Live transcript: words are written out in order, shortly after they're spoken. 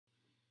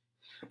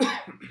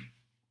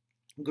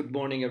Good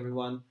morning,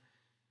 everyone.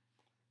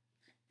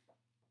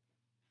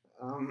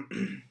 Um,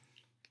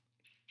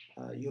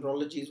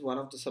 Urology is one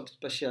of the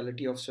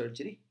subspecialty of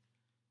surgery,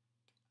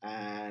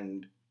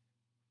 and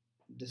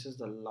this is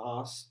the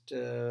last,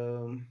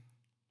 you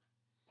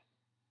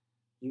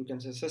can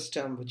say,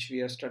 system which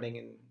we are studying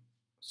in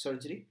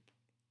surgery.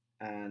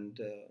 And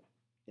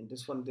in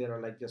this one, there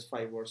are like just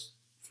 4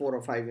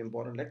 or 5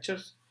 important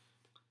lectures,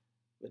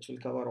 which will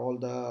cover all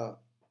the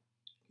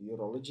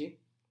urology.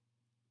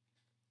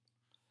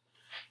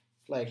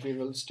 Like we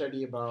will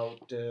study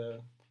about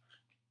um,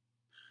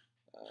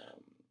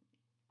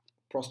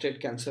 prostate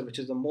cancer, which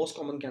is the most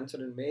common cancer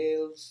in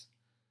males.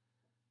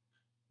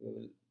 We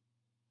will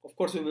Of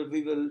course, we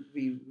will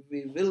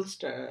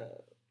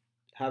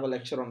have a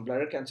lecture on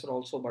bladder cancer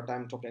also, but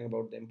I'm talking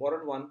about the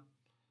important one.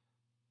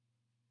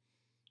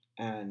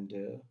 And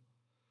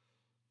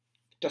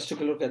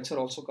testicular cancer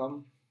also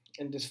come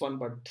in this one,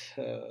 but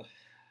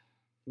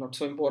not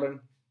so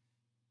important.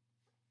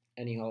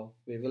 Anyhow,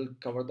 we will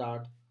cover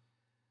that.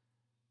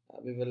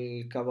 We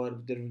will cover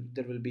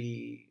there will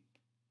be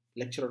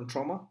lecture on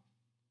trauma.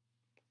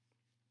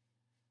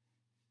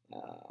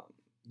 Uh,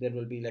 there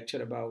will be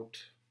lecture about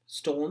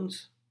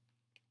stones.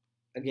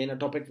 Again, a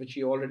topic which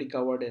we already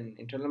covered in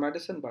internal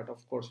medicine, but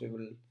of course we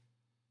will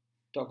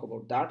talk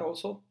about that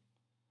also.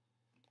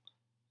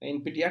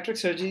 In pediatric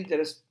surgery,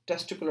 there is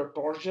testicular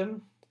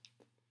torsion.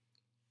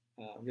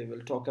 We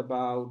will talk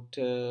about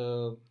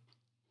uh,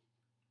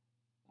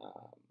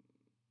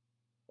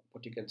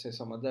 what you can say,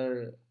 some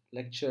other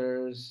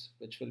lectures,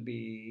 which will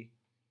be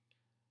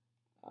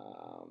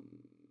um,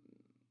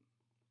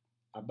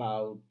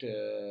 about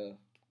a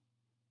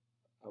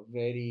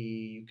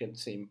very, you can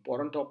say,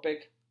 important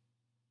topic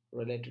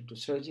related to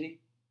surgery.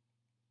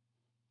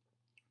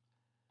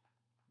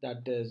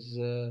 That is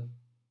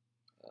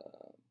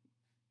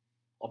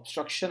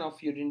obstruction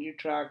of urinary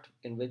tract,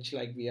 in which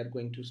like we are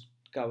going to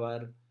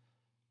cover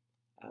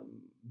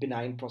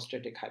benign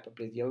prostatic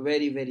hyperplasia.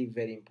 Very, very,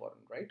 very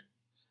important, right?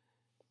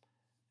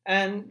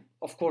 And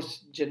of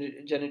course,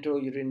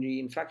 genitourinary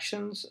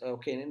infections.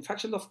 Okay, in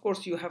infections, of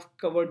course, you have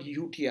covered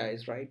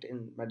UTIs, right,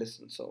 in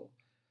medicine. So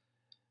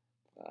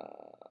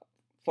uh,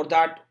 for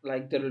that,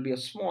 like there will be a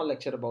small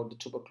lecture about the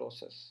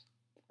tuberculosis,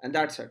 and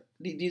that's it.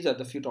 These are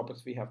the few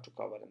topics we have to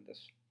cover in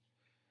this.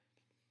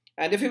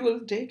 And if you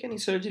will take any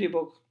surgery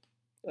book,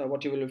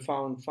 what you will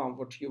found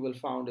what you will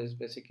found is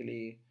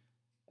basically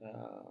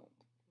uh,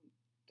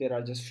 there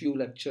are just few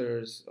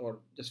lectures or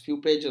just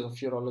few pages of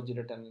urology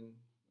written in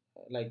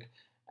like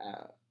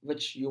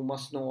which you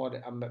must know,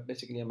 or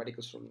basically a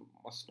medical student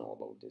must know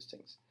about these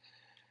things.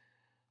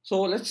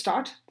 So let's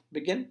start,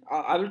 begin.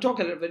 I will talk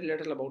very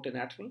little about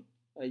anatomy.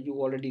 You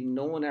already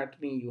know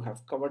anatomy, you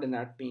have covered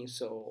anatomy.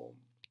 So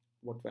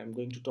what I'm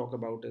going to talk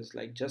about is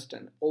like just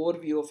an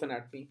overview of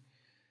anatomy.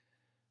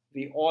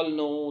 We all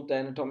know the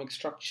anatomic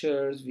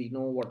structures. We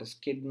know what is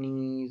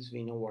kidneys,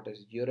 we know what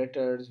is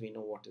ureters, we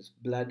know what is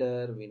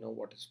bladder, we know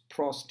what is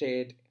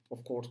prostate.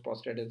 Of course,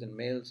 prostate is in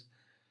males.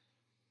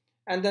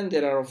 And then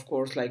there are, of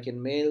course, like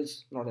in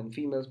males, not in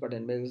females, but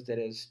in males, there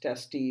is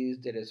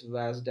testes, there is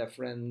vas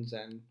deferens,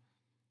 and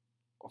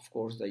of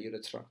course, the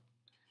urethra.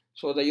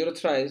 So the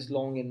urethra is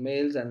long in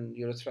males and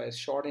urethra is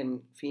short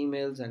in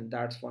females, and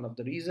that's one of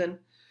the reason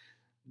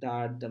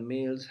that the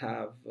males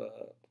have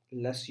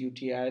less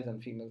UTIs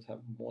and females have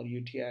more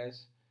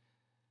UTIs.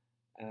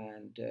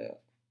 And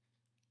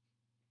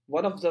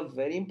one of the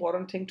very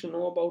important thing to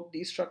know about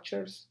these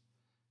structures,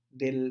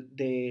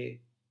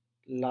 they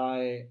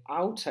lie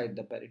outside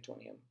the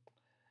peritoneum.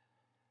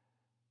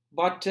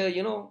 But in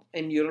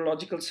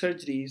urological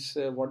surgeries,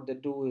 what they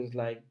do is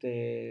like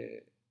they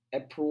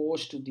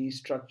approach to these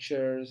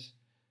structures,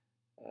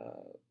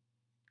 uh,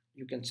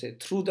 you can say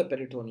through the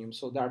peritoneum.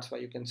 So that's why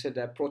you can say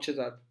the approaches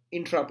are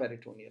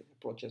intraperitoneal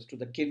approaches to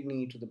the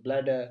kidney, to the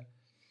bladder.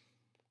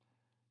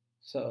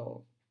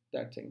 So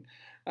that thing.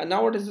 And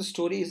nowadays the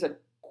story is a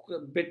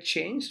bit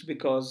changed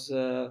because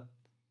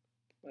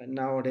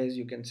nowadays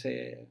you can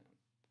say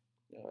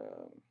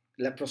uh,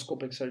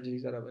 laparoscopic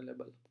surgeries are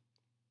available.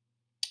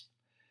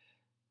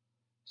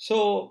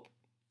 So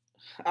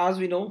as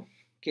we know,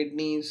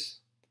 kidneys,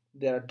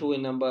 there are two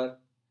in number.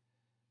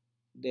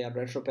 They are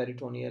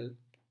retroperitoneal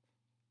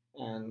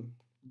and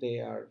they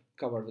are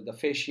covered with the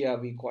fascia.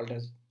 We call it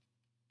as,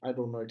 I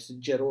don't know, it's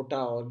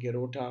gerota or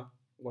gerota,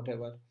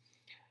 whatever.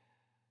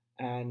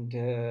 And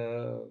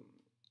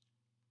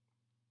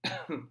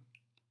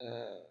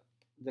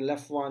the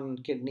left one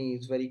kidney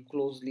is very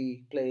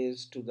closely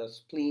placed to the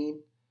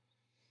spleen,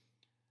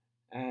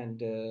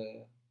 and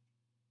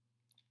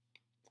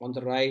on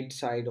the right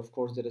side, of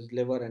course, there is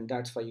liver, and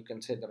that's why you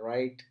can say the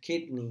right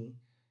kidney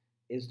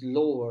is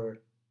lower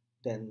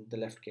than the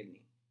left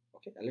kidney.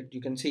 Okay,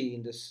 you can see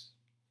in this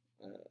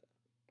uh,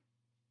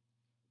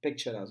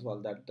 picture as well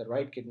that the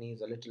right kidney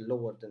is a little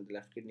lower than the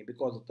left kidney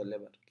because of the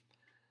liver.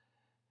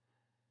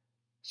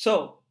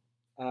 So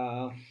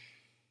uh,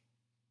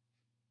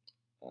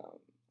 uh,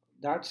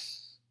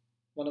 that's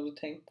one of the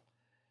things.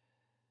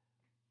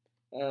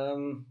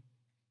 Um,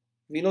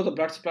 we know the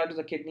blood supply to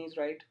the kidneys,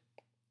 right?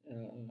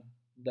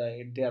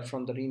 They are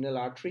from the renal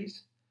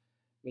arteries,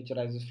 which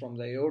arises from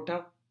the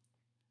aorta,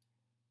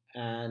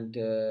 and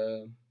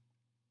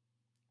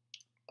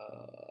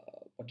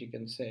what you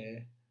can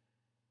say,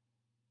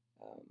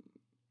 um,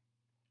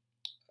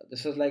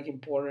 this is like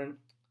important.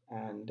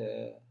 And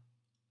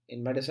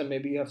in medicine,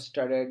 maybe you have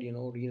studied,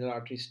 renal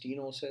artery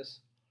stenosis.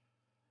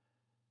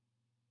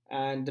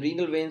 And the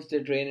renal veins, they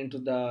drain into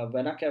the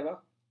vena cava,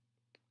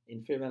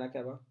 inferior vena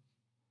cava,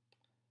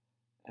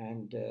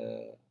 and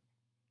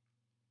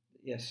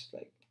yes,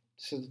 like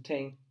this is the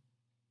thing.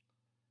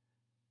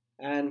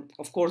 And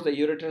of course, the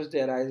ureters,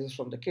 they arises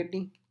from the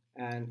kidney,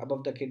 and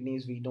above the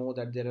kidneys, we know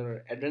that there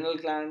are adrenal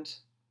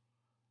glands,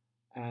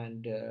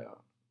 and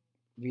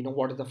we know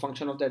what is the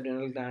function of the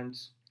adrenal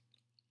glands: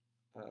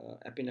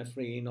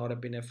 epinephrine,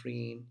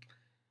 norepinephrine,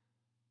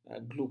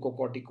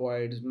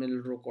 glucocorticoids,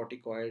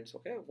 mineralocorticoids.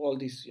 Okay, all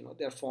these,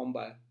 they are formed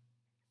by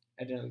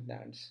adrenal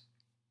glands.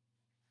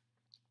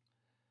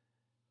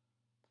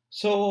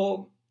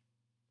 So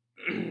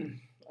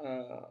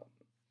uh,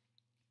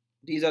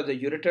 these are the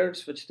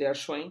ureters which they are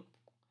showing,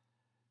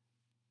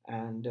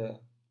 and uh,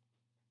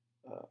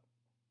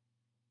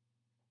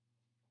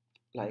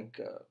 like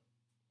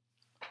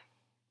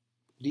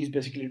these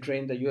basically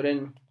drain the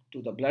urine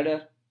to the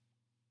bladder,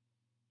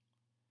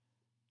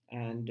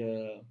 and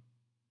the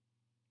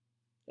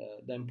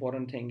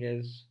important thing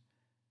is,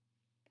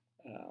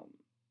 um,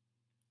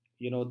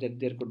 that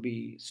there could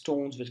be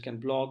stones which can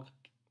block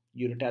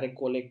ureteric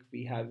colic.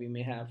 We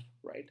may have,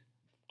 right?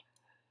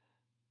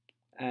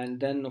 And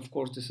then of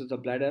course this is the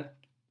bladder,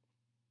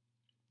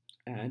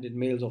 and in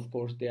males, of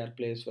course, they are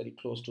placed very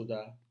close to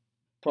the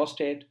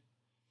prostate,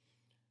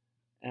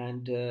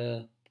 and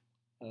uh,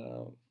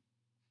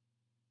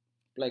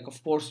 like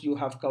of course you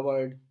have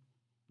covered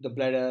the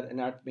bladder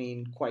anatomy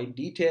in quite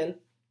detail.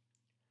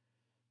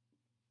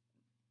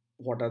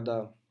 What are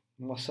the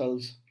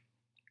muscles?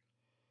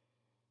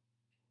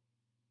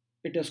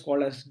 It is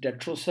called as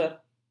detrusor,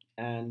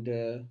 and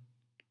the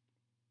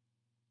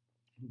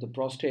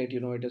prostate,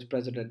 it is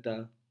present at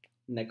the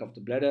neck of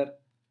the bladder.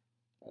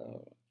 uh,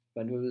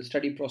 when we will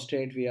study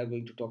prostate, we are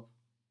going to talk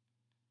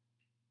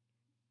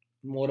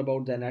more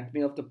about the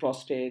anatomy of the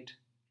prostate,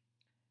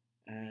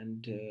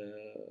 and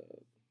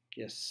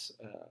yes,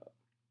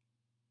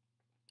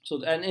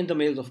 so, and in the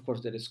males, of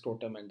course, there is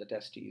scrotum and the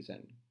testes,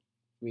 and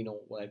we know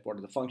like what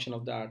is the function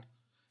of that,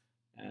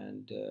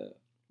 and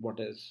what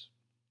is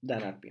the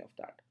anatomy of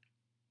that.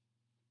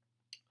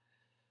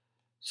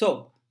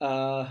 So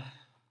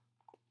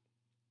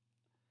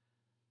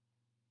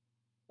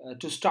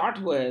to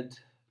start with,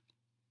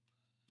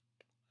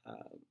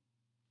 uh,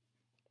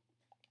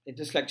 in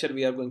this lecture,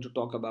 we are going to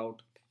talk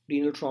about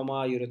renal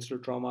trauma,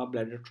 urethral trauma,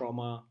 bladder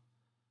trauma,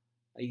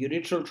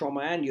 urethral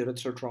trauma, and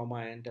urethral trauma,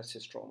 and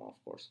testis trauma,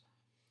 of course.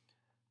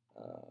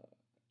 Uh,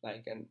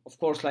 and of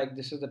course, like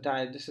this is the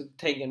time, this is the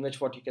thing in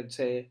which what you can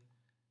say,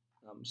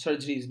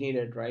 surgery is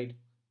needed, right?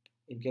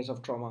 In case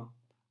of trauma,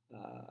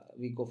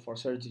 we go for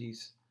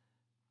surgeries,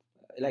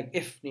 like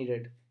if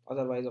needed.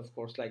 Otherwise, of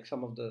course, like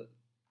some of the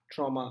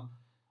trauma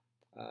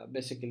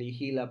basically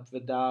heal up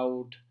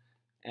without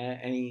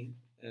any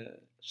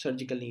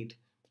surgical need.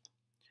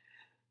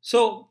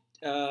 So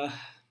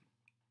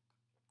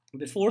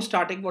before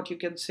starting, what you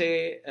can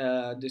say,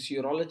 this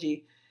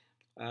urology,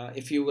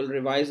 if you will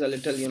revise a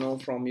little,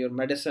 from your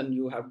medicine,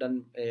 you have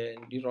done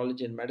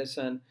urology and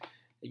medicine,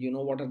 you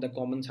know what are the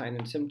common signs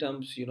and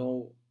symptoms,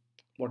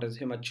 what is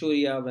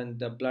hematuria when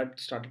the blood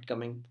started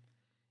coming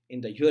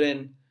in the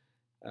urine.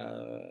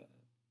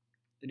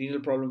 Renal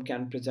problem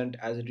can present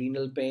as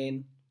renal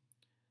pain.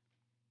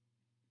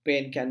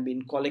 Pain can be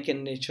in colic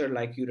in nature,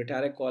 like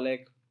ureteric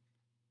colic.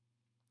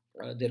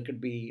 There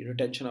could be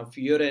retention of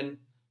urine.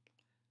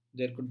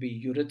 There could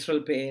be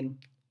urethral pain.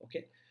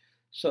 Okay,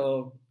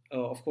 so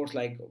of course,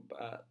 like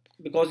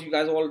because you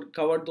guys all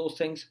covered those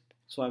things,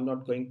 so I'm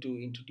not going to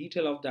into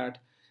detail of that.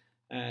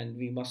 And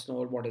we must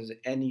know what is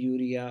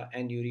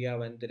anuria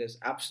when there is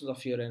absence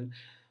of urine.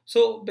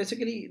 So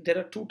basically, there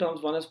are two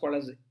terms. One is called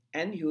as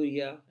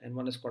anuria, and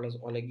one is called as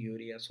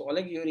oliguria. So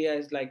oliguria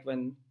is like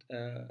when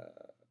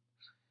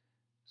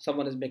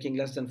someone is making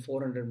less than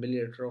 400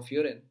 milliliter of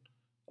urine.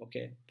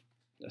 Okay,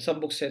 some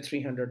books say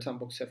 300, some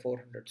books say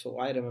 400. So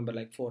I remember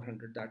like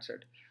 400. That's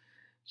it.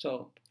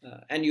 So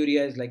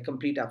anuria is like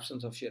complete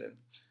absence of urine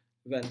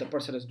when the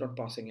person is not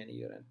passing any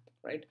urine,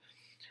 right?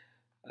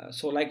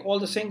 So like all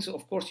the things,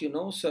 of course,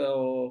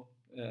 so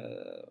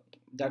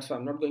that's why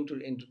I'm not going to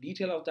into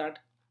detail of that.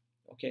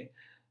 Okay,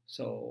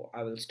 so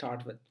I will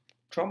start with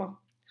trauma.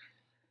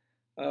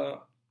 Uh,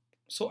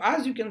 so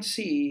as you can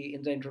see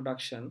in the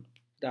introduction,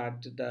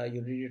 that the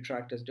urinary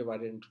tract is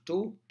divided into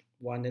two.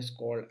 One is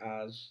called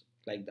as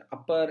like the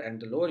upper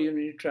and the lower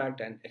urinary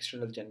tract and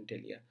external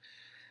genitalia.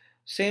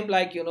 Same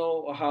like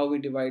how we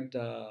divide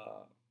the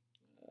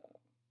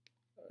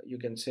you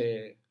can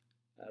say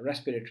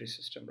respiratory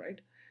system, right?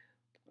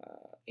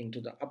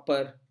 Into the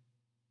upper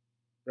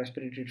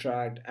respiratory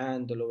tract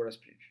and the lower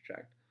respiratory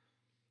tract.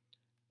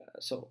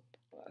 So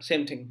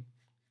same thing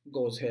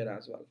goes here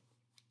as well.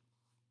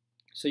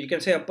 So you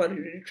can say upper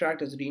urinary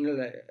tract is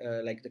renal,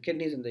 like the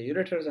kidneys and the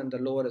ureters, and the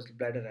lower is the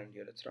bladder and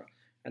urethra.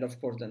 And of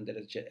course, then there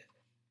is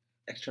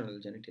external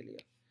genitalia.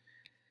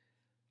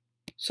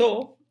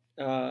 So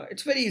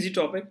it's very easy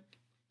topic.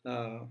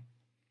 Uh,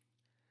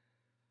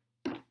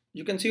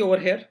 you can see over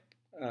here.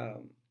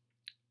 Um,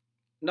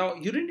 Now,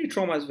 urinary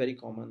trauma is very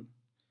common.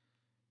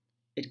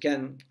 It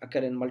can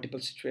occur in multiple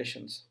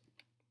situations.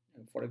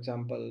 For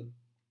example,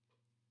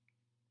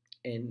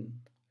 in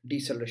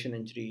deceleration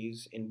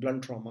injuries, in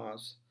blunt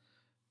traumas,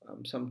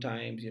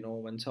 sometimes,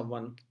 when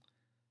someone,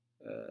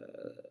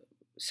 uh,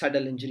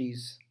 saddle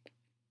injuries,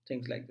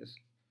 things like this.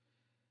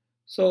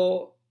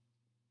 So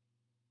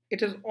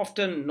it is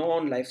often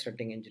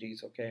non-life-threatening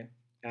injuries, okay?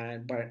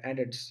 And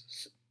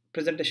its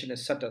presentation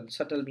is subtle.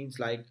 Subtle means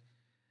like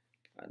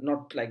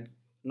not like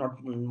not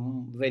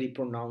very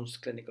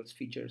pronounced clinical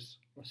features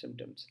or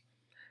symptoms.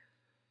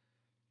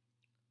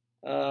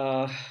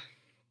 Uh,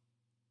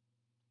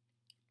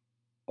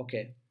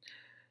 okay,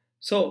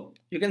 so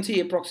you can see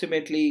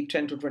approximately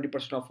 10 to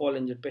 20% of all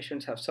injured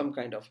patients have some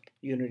kind of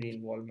urinary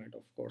involvement,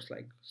 of course,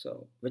 like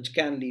so, which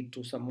can lead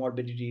to some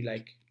morbidity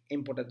like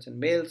impotence in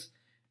males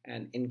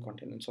and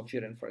incontinence of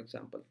urine, for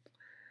example.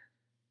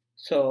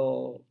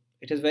 So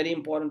it is very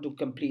important to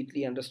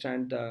completely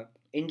understand the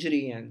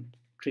injury and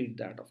treat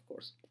that, of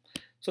course.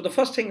 So the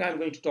first thing I'm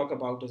going to talk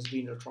about is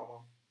renal trauma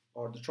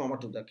or the trauma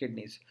to the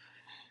kidneys.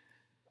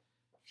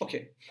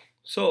 Okay,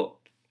 so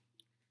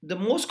the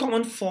most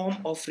common form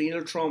of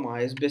renal trauma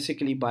is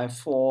basically by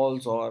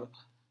falls or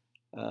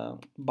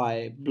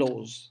by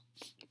blows.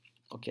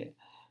 Okay,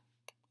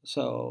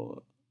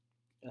 so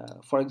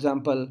for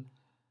example,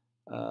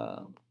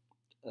 uh,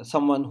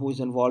 someone who is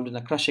involved in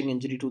a crushing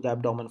injury to the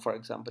abdomen, for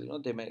example,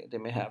 they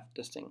may have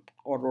this thing,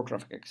 or road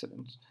traffic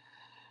accidents.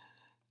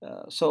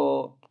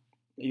 So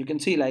you can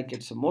see like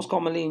it's the most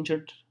commonly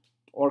injured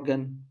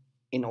organ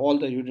in all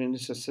the urinary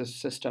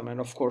system, and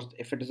of course,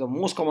 if it is the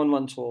most common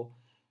one, so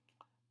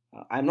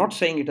I'm not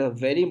saying it is a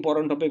very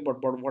important topic,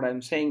 but what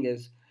I'm saying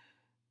is,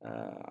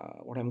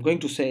 what I'm going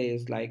to say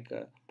is like,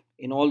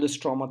 in all this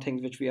trauma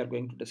things which we are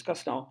going to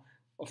discuss now,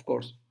 of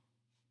course,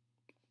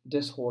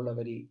 this hold a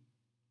very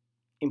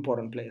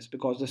important place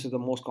because this is the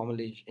most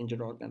commonly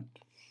injured organ.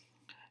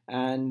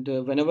 And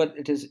whenever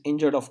it is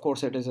injured, of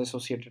course, it is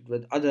associated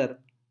with other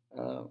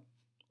uh,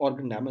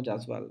 organ damage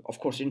as well. Of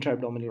course,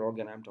 intra-abdominal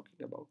organ I'm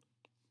talking about.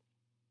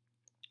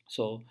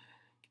 So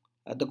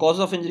the cause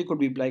of injury could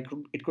be like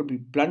it could be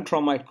blunt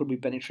trauma, it could be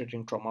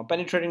penetrating trauma.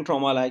 Penetrating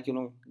trauma like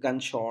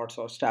gunshots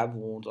or stab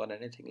wounds or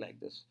anything like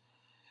this.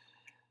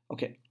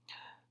 Okay,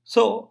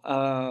 so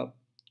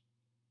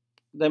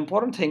the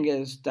important thing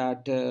is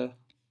that uh,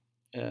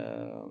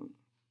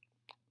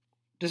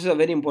 this is a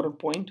very important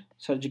point,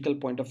 surgical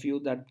point of view,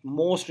 that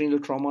most renal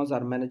traumas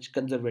are managed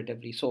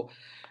conservatively. So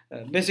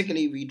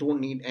basically, we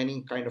don't need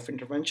any kind of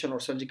intervention or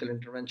surgical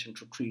intervention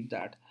to treat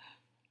that.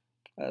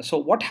 So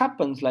what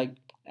happens, like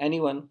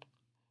anyone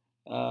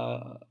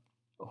uh,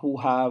 who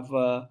have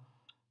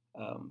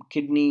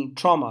kidney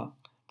trauma,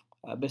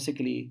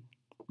 basically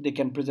they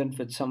can present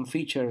with some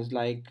features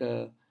like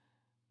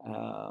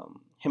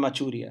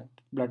hematuria,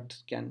 blood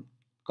can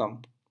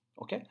come,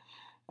 okay,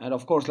 and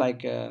of course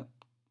like uh,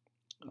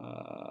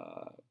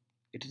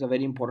 it is a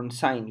very important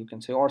sign, you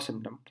can say, or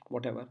symptom,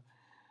 whatever.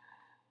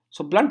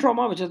 So blunt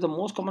trauma, which is the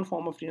most common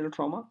form of renal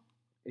trauma,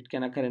 it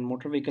can occur in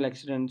motor vehicle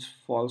accidents,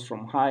 falls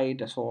from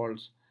height,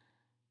 assaults,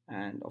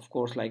 and of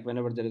course like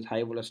whenever there is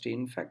high velocity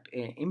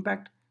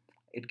impact,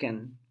 it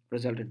can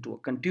result into a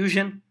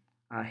contusion,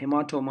 a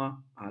hematoma,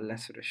 a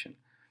laceration.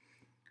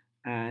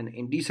 And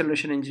in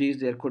deceleration injuries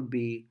there could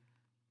be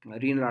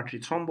renal artery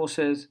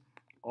thrombosis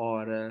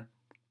or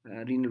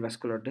renal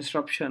vascular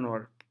disruption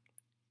or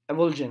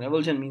avulsion.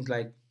 Avulsion means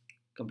like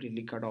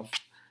completely cut off.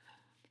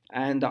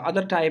 And the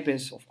other type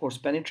is, of course,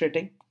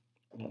 penetrating.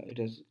 It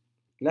is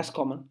less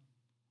common.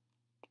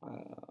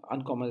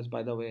 Uncommon is,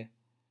 by the way,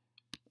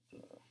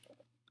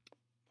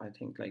 I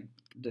think like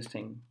this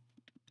thing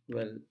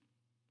will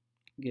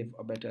give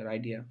a better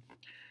idea.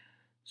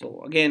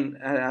 So again,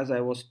 as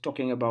I was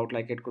talking about,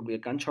 like it could be a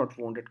gunshot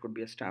wound, it could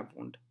be a stab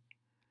wound,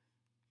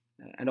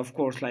 and of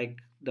course, like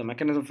the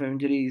mechanism of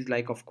injury is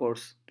like, of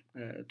course,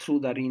 through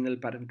the renal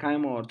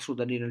parenchyma or through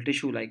the renal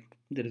tissue, like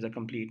there is a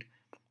complete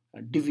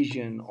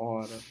division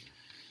or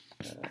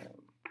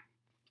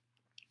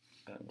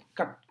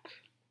cut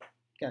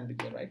can be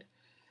there, right?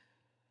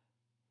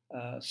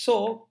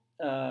 So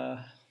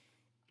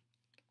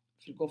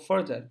if you go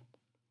further,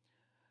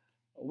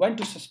 when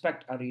to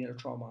suspect a renal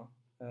trauma?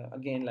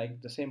 Again,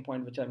 like the same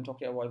point which I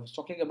was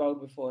talking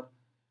about before,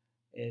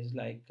 is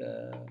like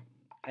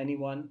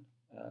anyone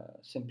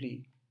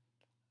simply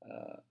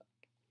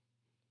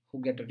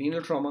who get a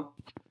renal trauma.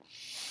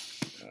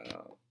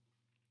 Uh,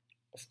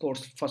 of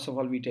course, first of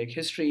all, we take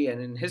history,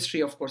 and in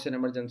history, of course, in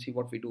emergency,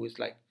 what we do is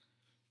like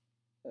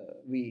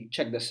we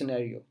check the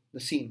scenario, the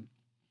scene,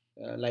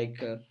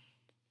 like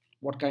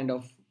what kind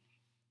of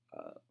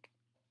uh,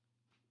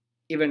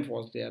 event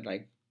was there,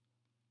 like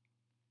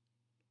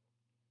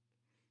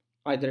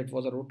either it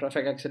was a road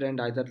traffic accident,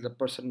 either the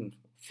person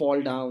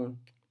fall down,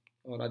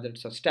 or rather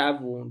it's a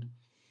stab wound.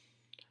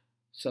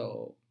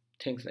 So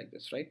things like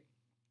this, right?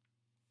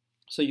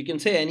 So you can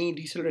say any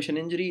deceleration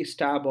injury,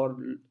 stab or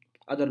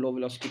other low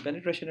velocity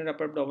penetration in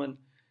upper abdomen,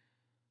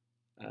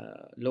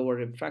 lower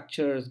rib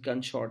fractures,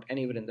 gunshot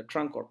anywhere in the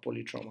trunk, or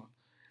polytrauma.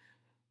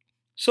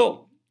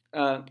 So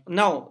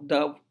now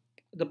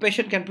the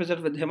patient can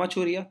present with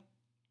hematuria,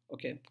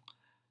 okay,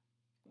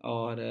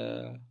 or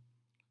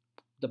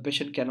the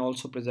patient can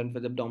also present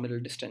with abdominal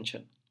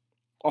distension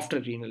after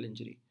renal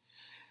injury.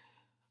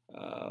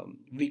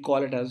 We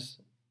call it as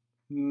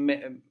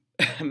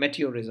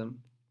meteorism.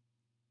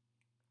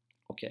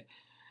 Okay.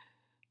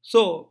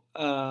 So,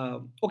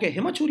 okay,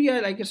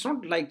 hematuria, like it's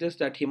not like this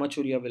that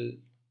hematuria will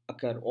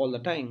occur all the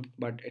time,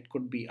 but it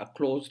could be a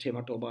closed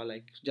hematoma,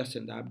 like just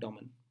in the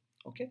abdomen.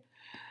 Okay.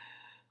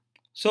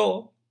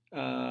 So,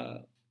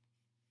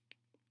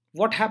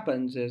 what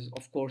happens is,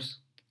 of course,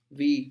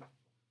 we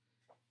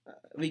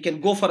can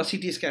go for a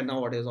CT scan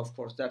nowadays. Of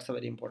course, that's a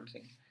very important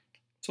thing.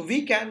 So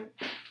we can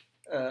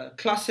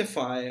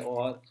classify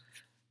or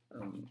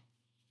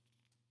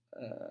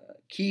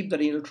keep the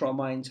renal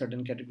trauma in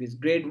certain categories.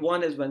 Grade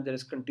 1 is when there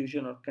is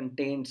contusion or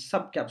contained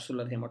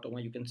subcapsular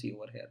hematoma, you can see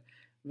over here,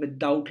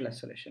 without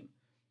laceration.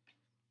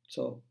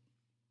 So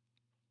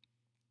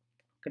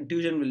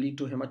contusion will lead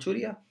to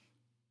hematuria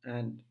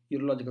and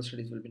urological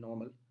studies will be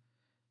normal.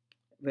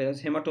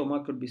 Whereas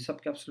hematoma could be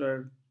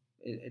subcapsular,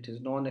 it is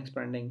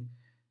non-expanding,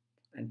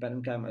 and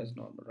parenchyma is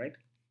normal, right?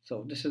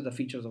 So this is the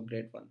features of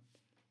grade 1.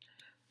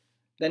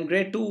 Then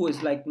grade 2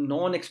 is like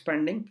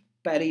non-expanding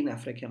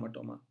perinephric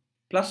hematoma,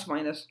 plus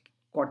minus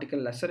cortical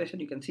laceration.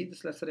 You can see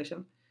this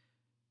laceration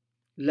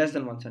less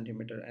than 1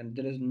 centimeter, and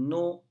there is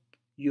no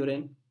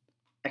urine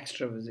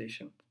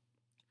extravasation.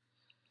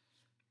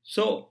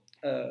 So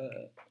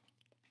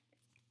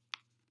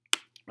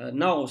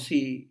now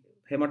see,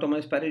 hematoma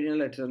is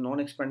perirenal, it is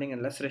non-expanding,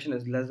 and laceration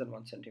is less than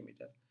 1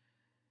 centimeter,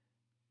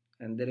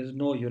 and there is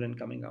no urine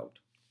coming out.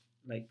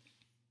 Like,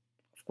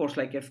 of course,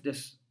 like if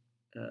this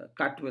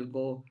cut will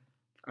go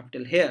up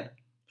till here,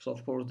 so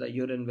of course the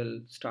urine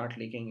will start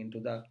leaking into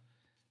the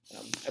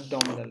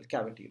abdominal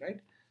cavity, right?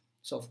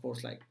 So of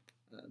course, like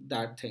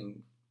that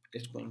thing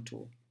is going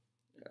to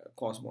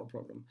cause more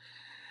problem.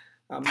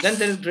 Then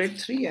there is grade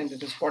 3, and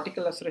it is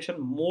cortical laceration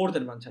more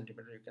than 1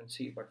 centimeter, you can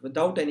see, but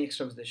without any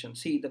extravasation.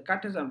 See, the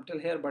cut is until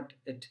here, but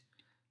it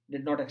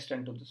did not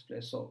extend to this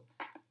place. So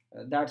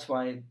that's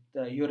why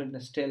the urine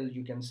is still,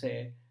 you can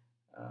say,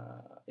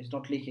 is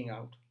not leaking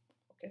out.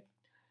 Okay.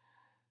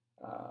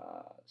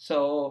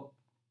 So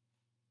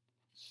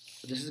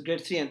this is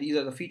grade 3, and these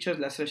are the features.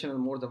 Laceration is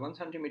more than 1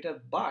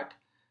 centimeter, but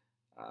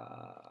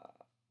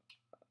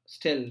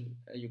still,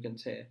 you can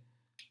say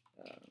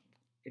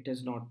it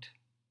is not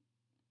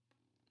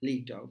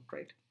leaked out,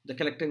 right? The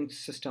collecting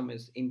system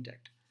is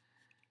intact.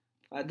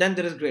 Then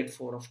there is grade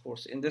 4, of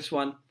course. In this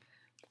one,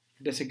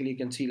 basically you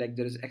can see like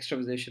there is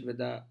extravasation with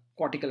the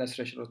cortical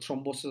laceration or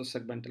thrombosis of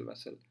segmental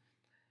vessel.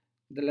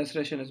 The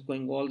laceration is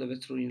going all the way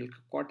through renal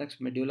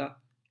cortex, medulla,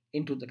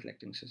 into the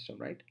collecting system,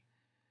 right?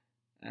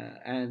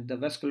 And the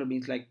vascular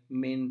means like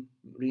main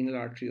renal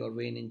artery or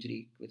vein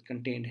injury with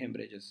contained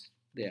hemorrhages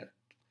there.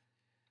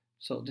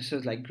 So this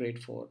is like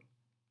grade 4.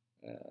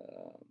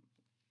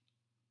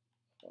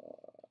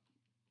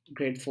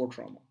 Grade 4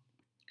 trauma.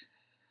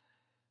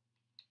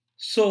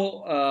 So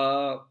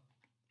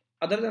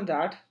other than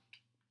that,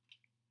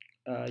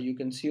 you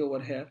can see over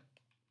here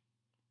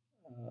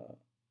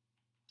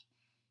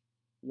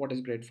what is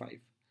grade 5.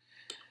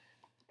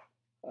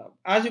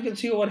 As you can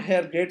see over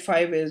here, grade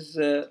 5 is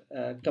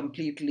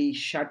completely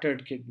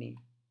shattered kidney,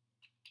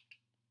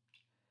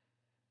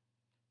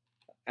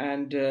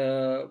 and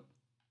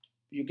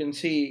you can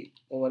see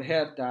over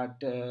here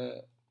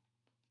that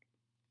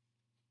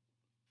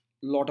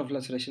lot of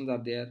lacerations are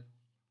there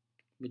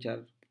which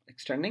are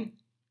extending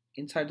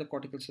inside the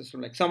cortical system,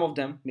 like some of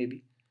them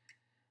maybe,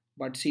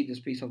 but see,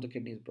 this piece of the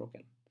kidney is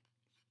broken,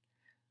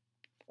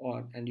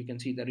 and you can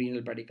see the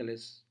renal pedicle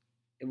is,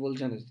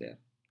 avulsion is there,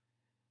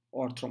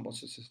 or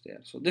thrombosis is there.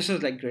 So this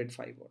is like grade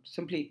 5. Or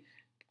simply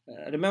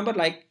remember,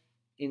 like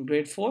in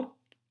grade 4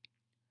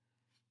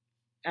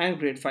 and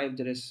grade 5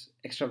 there is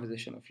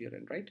extravasation of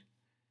urine, right?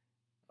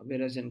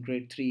 Whereas in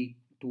grade 3,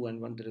 2 and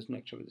 1 there is no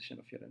extravasation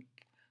of urine.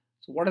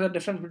 So what is the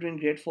difference between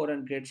grade 4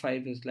 and grade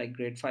 5 is like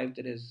grade 5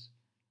 there is,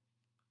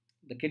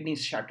 the kidney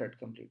is shattered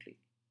completely.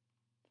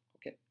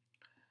 Okay.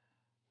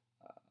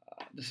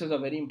 This is a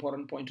very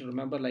important point to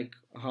remember, like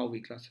how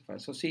we classify.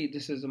 So see,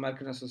 this is the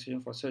American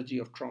Association for Surgery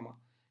of Trauma,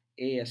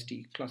 AST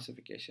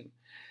classification.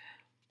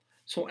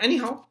 So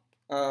anyhow,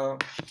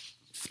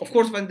 of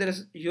course, when there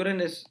is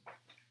urine is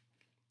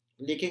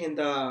leaking in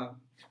the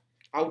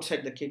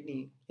outside the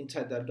kidney,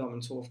 inside the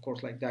abdomen, so of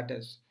course, like that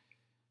is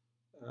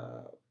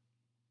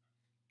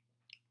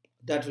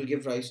that will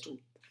give rise to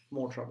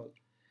more trouble.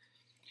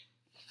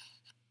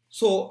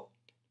 So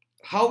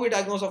how we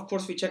diagnose? Of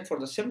course, we check for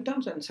the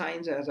symptoms and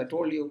signs, as I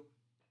told you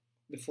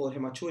before,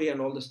 hematuria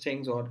and all these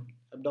things, or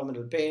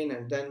abdominal pain,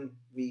 and then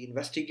we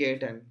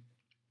investigate, and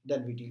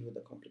then we deal with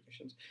the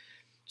complications.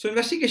 So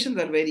investigations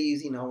are very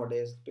easy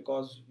nowadays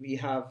because we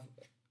have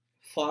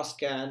fast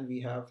scan,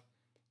 we have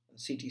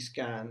CT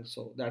scan,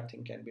 so that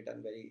thing can be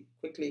done very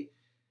quickly,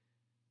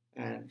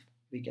 and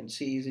we can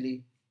see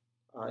easily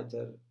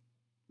either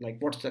like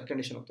what's the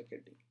condition of the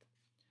kidney.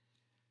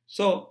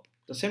 So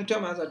the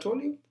symptom, as I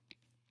told you,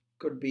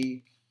 could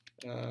be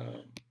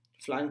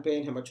flank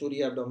pain,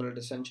 hematuria, abdominal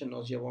distension,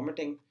 nausea,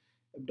 vomiting,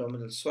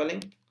 abdominal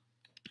swelling,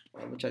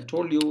 which I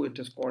told you it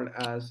is called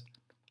as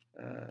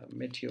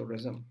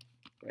meteorism,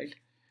 right?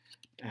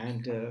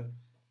 And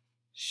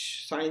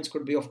signs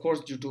could be, of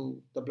course, due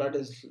to the blood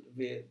is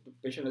the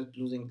patient is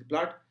losing the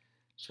blood,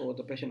 so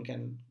the patient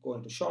can go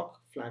into shock,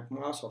 flank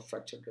mass, or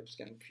fractured ribs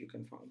you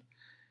can find.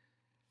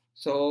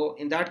 So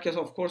in that case,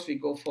 of course, we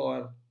go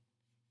for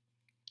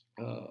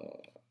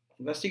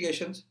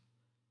investigations.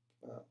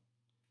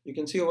 You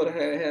can see over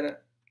here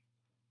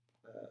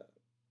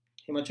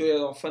hematuria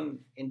is often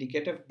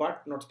indicative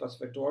but not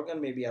specific to organ,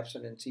 may be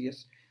absent in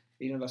serious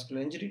renal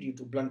vascular injury due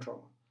to blunt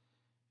trauma,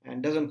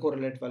 and doesn't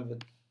correlate well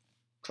with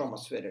trauma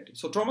severity.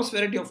 So trauma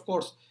severity, of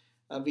course,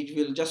 we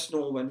will just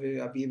know when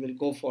we will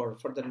go for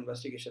further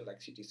investigation like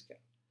CT scan.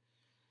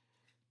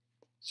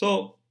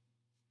 So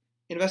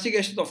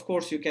investigations, of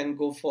course, you can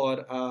go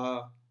for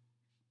a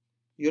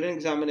urine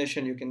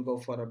examination, you can go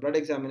for a blood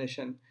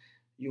examination,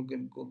 you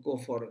can go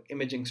for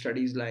imaging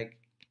studies like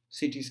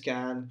CT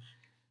scan,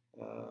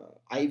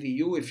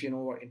 IVU, if you know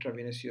what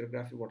intravenous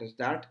urography, what is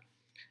that.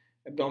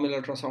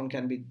 Abdominal ultrasound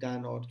can be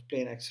done, or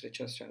plain X-ray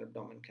chest and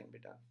abdomen can be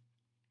done.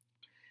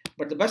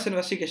 But the best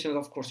investigation is,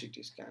 of course,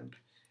 CT scan,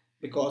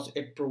 because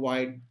it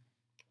provides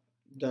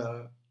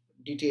the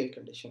detailed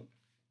condition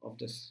of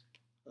this,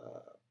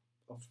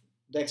 of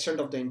the extent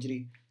of the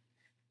injury.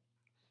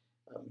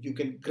 You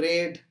can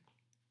grade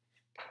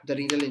the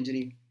renal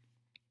injury.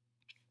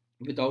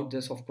 Without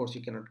this, of course,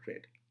 you cannot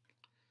grade.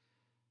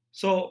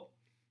 So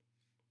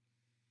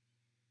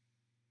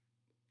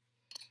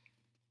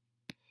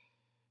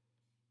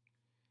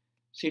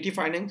CT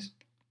findings: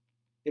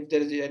 if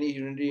there is any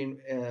urinary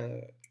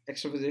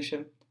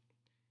extravasation,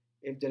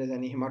 if there is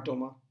any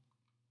hematoma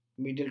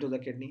medial to the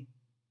kidney,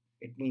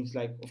 it means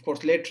like, of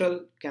course,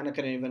 lateral can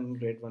occur even in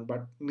grade 1,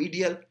 but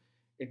medial,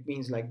 it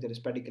means like there is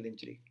pedicle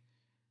injury.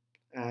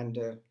 And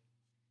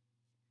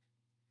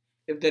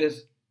if there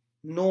is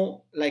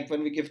no, like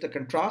when we give the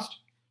contrast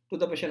to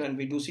the patient and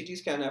we do CT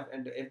scan,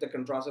 and if the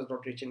contrast is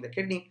not reaching the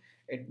kidney,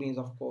 it means,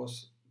 of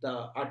course,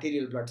 the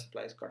arterial blood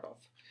supply is cut off.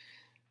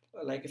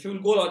 Like if you will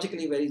go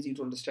logically, very easy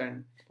to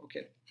understand.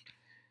 Okay,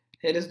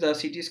 here is the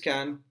CT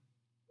scan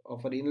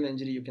of a renal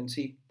injury. You can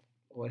see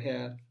over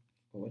here,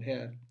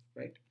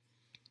 right?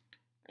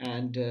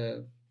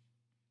 And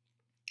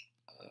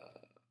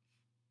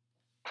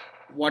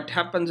what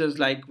happens is,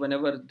 like,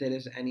 whenever there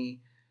is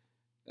any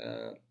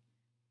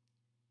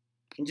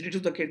injury to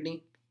the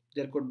kidney,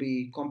 there could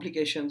be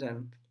complications.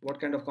 And what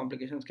kind of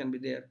complications can be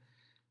there?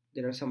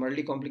 There are some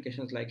early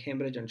complications like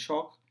hemorrhage and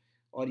shock,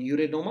 or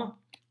urinoma,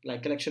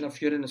 like collection of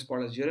urine is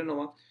called as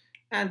urinoma.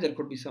 And there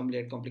could be some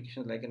late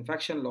complications like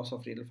infection, loss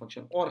of renal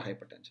function, or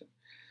hypertension.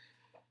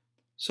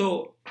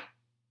 So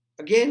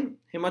again,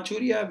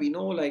 hematuria, we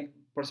know, like,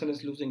 person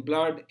is losing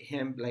blood.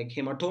 Like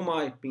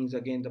hematoma, it means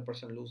again the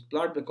person loses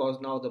blood because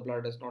now the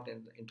blood is not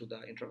into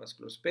the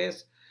intravascular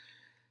space.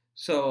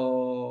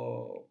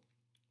 So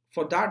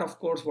for that, of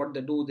course, what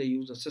they do, they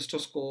use a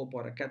cystoscope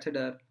or a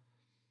catheter.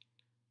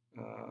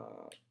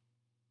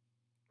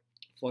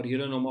 For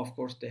urinoma, of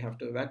course, they have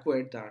to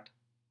evacuate that.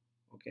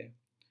 Okay.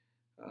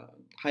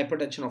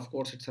 Hypertension, of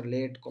course, it's a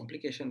late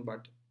complication,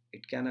 but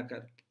it can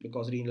occur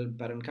because renal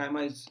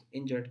parenchyma is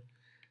injured.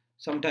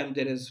 Sometimes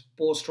there is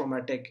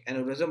post-traumatic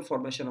aneurysm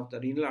formation of the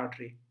renal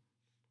artery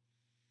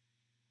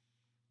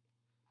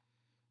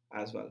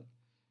as well.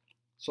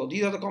 So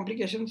these are the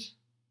complications.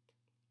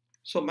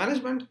 So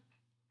management,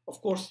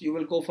 of course, you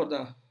will go for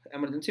the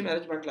emergency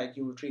management, like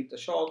you will treat the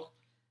shock.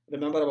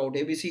 Remember about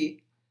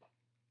ABC,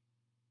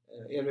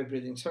 airway,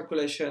 breathing,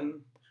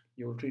 circulation.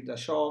 You will treat the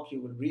shock,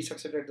 you will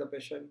resuscitate the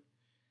patient,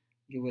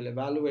 you will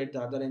evaluate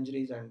the other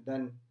injuries, and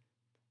then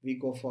we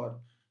go for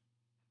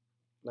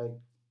like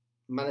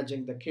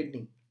managing the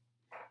kidney.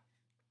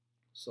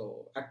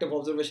 So active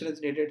observation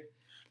is needed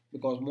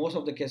because most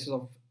of the cases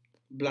of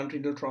blunt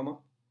renal trauma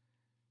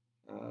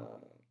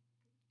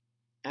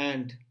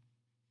and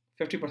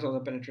 50% of the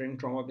penetrating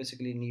trauma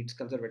basically needs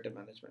conservative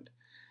management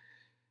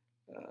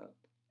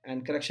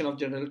and correction of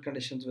general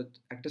conditions with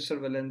active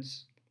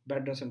surveillance,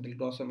 bed rest until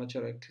gross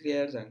hematuria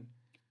clears, and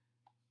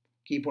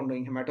keep on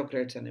doing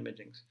hematocrates and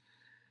imagings.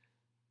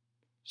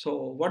 So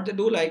what they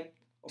do, like,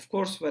 of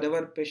course,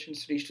 whenever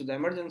patients reach to the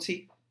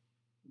emergency,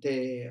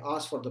 they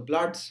ask for the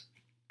bloods,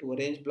 to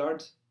arrange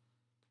bloods,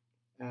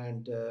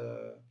 and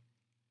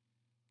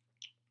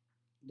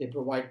they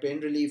provide pain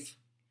relief.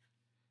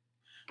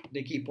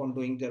 They keep on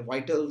doing their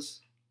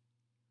vitals.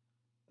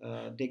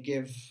 They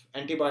give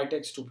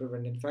antibiotics to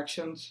prevent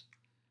infections.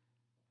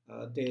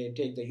 They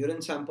take the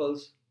urine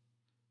samples.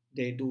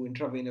 They do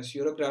intravenous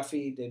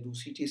urography. They do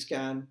CT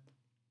scan.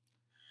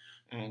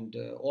 And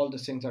all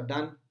these things are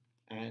done.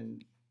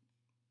 And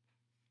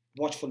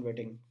watchful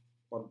waiting,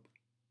 or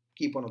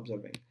keep on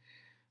observing.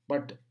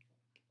 But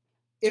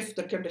If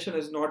the condition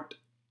is not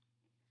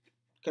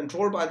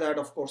controlled by that,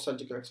 of course,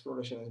 surgical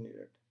exploration is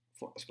needed,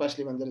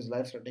 especially when there is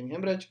life-threatening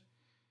hemorrhage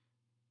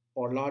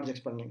or large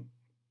expanding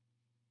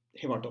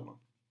hematoma.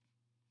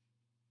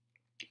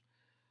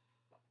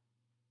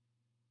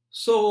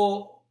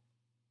 So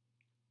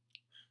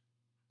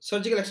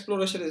surgical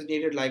exploration is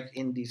needed like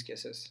in these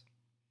cases.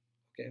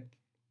 Okay.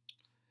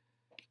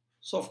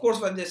 So of course,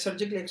 when they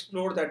surgically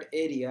explore that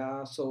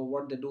area, so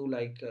what they do,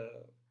 like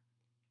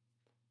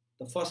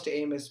the first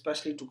aim is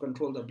especially to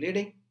control the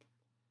bleeding,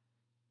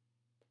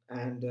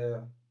 and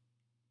uh,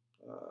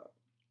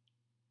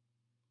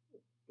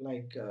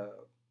 like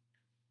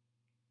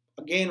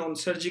again on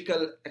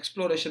surgical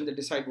exploration they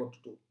decide what to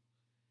do.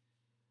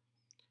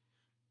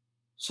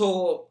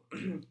 So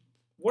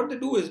what they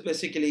do is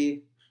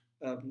basically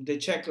they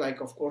check,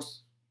 like, of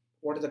course,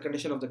 what is the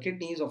condition of the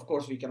kidneys. Of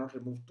course, we cannot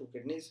remove two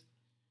kidneys,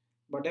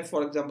 but if,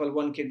 for example,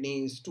 one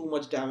kidney is too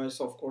much damaged,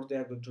 so of course they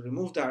are going to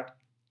remove that.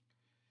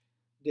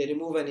 They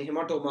remove any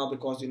hematoma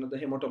because the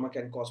hematoma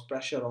can cause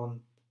pressure on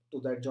to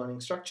the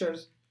adjoining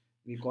structures.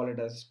 We call it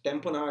as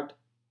tamponade.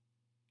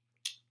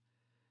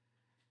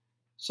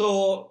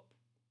 So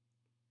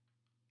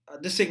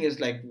this thing is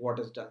like what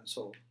is done.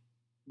 So,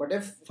 but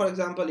if, for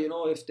example,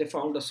 if they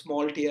found a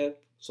small tear,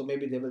 so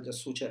maybe they will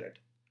just suture it.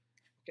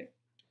 Okay.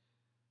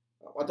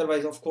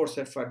 Otherwise, of course,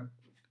 if a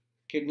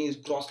kidney is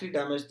grossly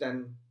damaged,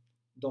 then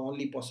the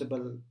only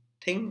possible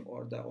thing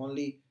or the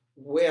only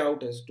way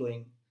out is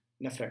doing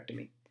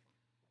nephrectomy,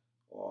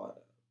 or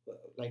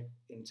like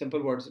in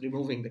simple words,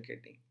 removing the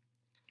kidney.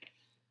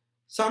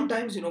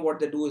 Sometimes, what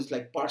they do is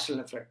like partial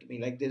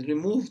nephrectomy, like they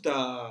remove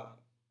the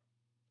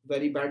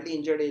very badly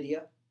injured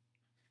area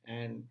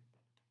and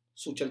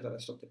suture the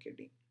rest of the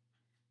kidney.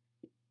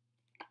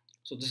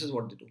 So this is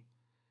what they do.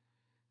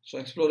 So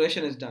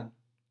exploration is done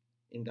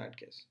in that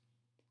case,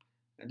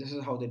 and this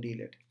is how they deal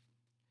it.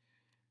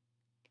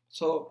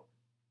 So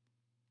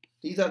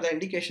these are the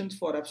indications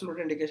for absolute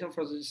indication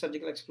for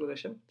surgical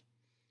exploration.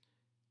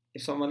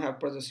 If someone have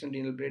persistent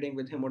renal bleeding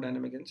with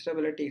hemodynamic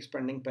instability,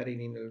 expanding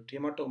perirenal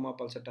hematoma,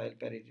 pulsatile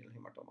perirenal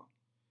hematoma,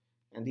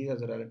 and these are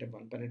the relative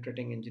one: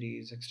 penetrating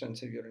injuries,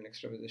 extensive urine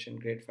extravasation,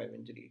 grade 5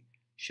 injury,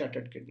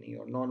 shattered kidney,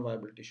 or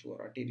non-viable tissue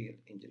or arterial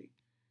injury.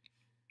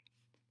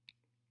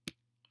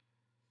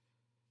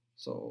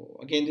 So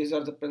again, these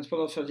are the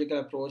principles of surgical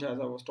approach, as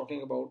I was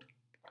talking about.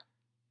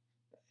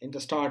 In the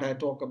start, I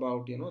talk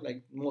about,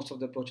 like most of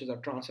the approaches are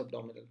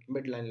transabdominal,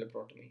 midline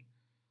laparotomy.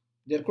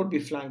 There could be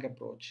flank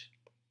approach.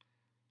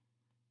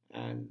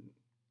 And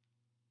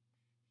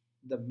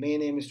the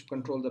main aim is to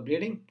control the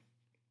bleeding.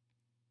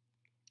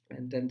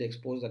 And then they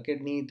expose the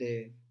kidney,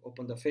 they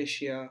open the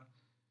fascia,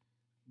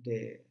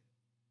 they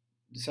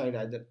decide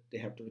either they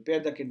have to repair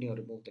the kidney or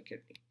remove the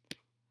kidney.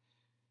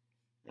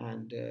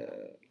 And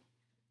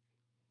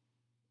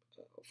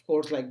of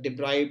course, like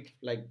debride,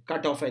 like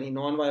cut off any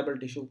non-viable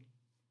tissue,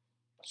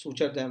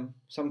 suture them.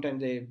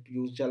 Sometimes they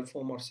use gel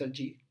foam or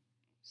Sergi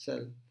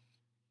cell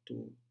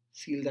to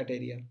seal that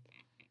area.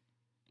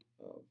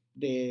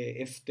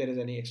 If there is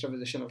any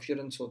extravasation of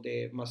urine, so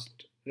they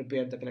must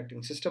repair the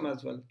collecting system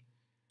as well.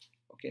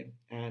 Okay,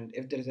 and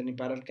if there is any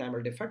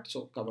parenchymal defect,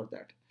 so cover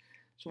that.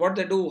 So what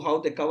they do, how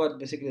they cover,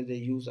 basically they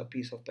use a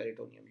piece of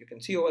peritoneum. You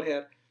can see over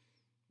here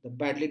the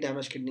badly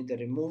damaged kidney, they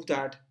remove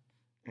that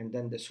and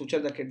then they suture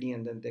the kidney,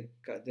 and then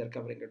they're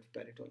covering it with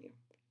peritoneum.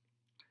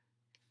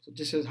 So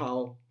this is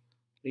how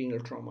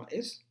renal trauma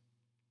is,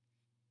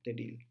 they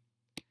deal.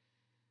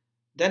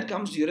 Then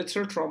comes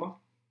urethral trauma,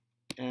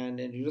 and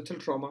in urethral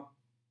trauma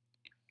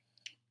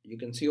you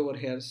can see over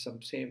here some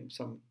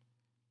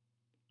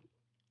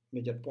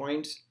major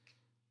points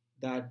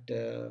that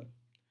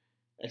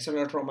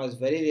external trauma is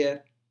very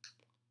rare,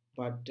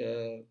 but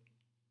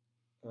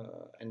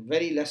and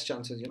very less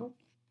chances,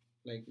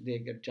 like they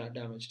get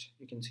damaged.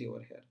 You can see over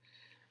here.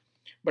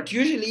 But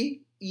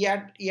usually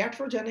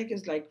iatrogenic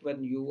is like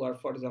when you are,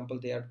 for example,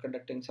 they are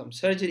conducting some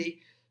surgery.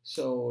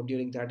 So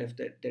during that, if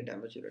they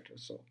damage ureter.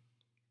 So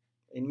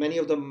in many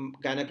of the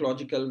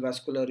gynecological,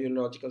 vascular,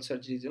 urological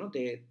surgeries,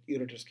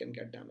 ureters can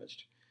get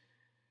damaged.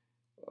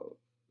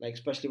 Like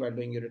especially while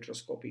doing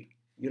ureteroscopy,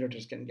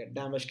 ureters can get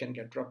damaged, can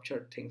get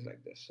ruptured, things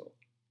like this. So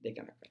they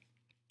can occur.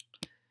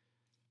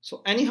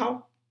 So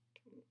anyhow,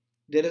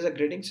 there is a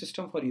grading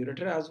system for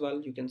ureter as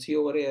well. You can see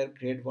over here,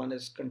 grade 1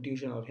 is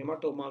contusion or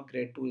hematoma,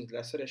 grade 2 is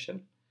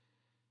laceration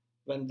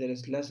when there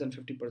is less than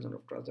 50%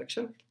 of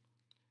transaction.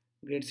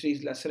 Grade 3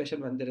 is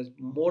laceration when there is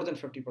more than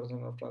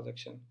 50% of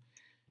transaction.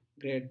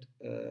 Grade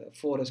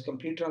 4 is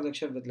complete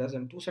transaction with less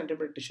than 2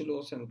 centimeter tissue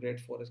loss, and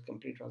grade 4 is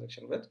complete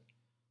transaction with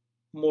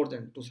more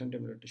than 2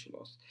 centimeter tissue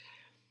loss.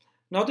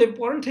 Now the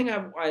important thing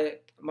I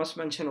must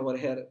mention over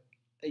here,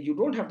 you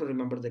don't have to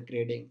remember the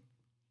grading.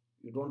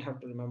 You don't have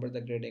to remember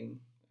the grading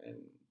and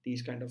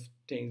these kind of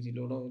things. You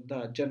don't know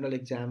the general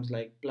exams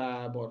like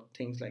PLAB or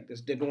things like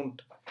this. They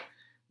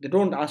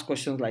don't ask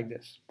questions like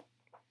this.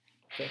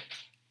 Okay.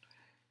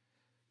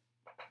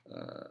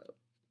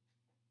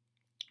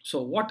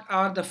 So what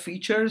are the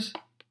features?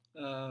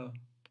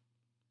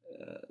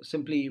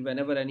 Simply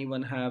whenever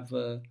anyone have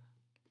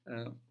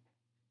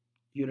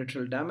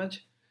ureteral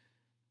damage,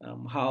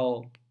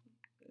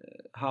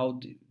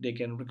 They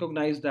can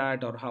recognize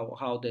that, or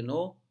how they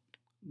know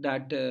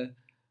that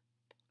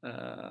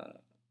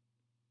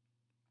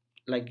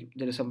like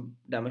there is some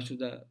damage to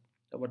the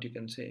what you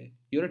can say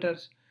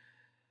ureters.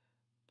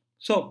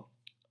 So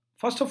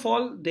first of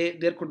all,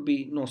 there could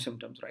be no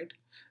symptoms, right?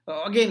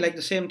 Again, like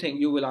the same thing,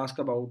 you will ask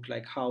about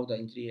like how the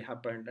injury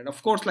happened, and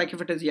of course, like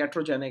if it is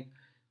iatrogenic,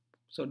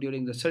 so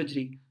during the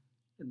surgery,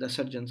 the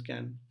surgeons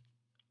can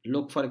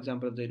look, for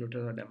example, if the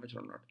ureters are damaged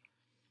or not.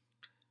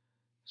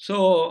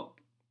 So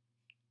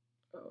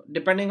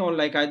depending on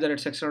like either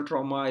it's external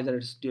trauma, either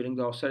it's during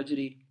the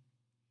surgery,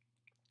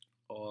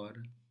 or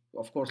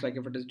of course, like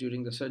if it is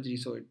during the surgery,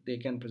 so they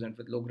can present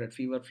with low grade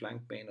fever,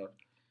 flank pain, or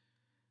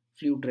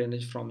fluid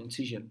drainage from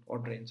incision or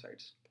drain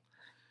sites.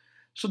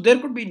 So there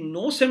could be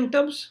no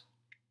symptoms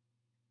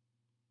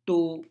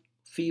to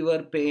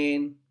fever,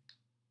 pain,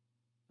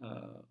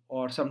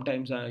 or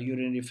sometimes a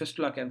urinary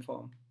fistula can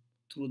form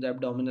through the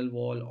abdominal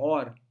wall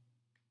or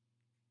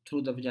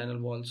through the vaginal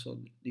wall. So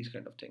these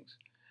kind of things.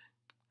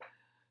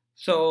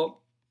 So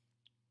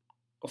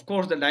of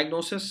course, the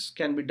diagnosis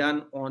can be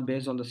done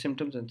based on the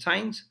symptoms and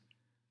signs.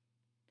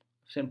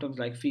 Symptoms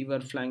like fever,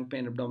 flank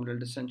pain, abdominal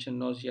distension,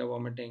 nausea,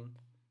 vomiting,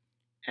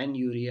 and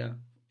urea.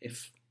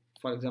 If,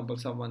 for example,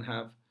 someone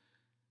have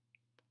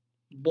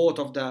both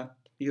of the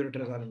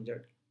ureters are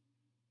injured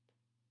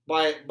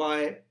by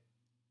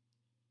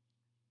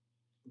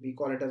we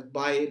call it as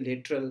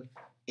bilateral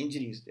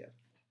injuries there.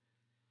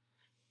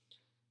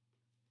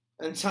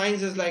 And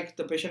signs is like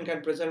the patient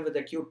can present with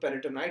acute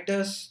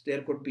peritonitis.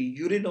 There could be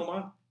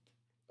urinoma.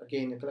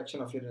 Again, a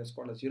collection of urine is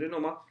called as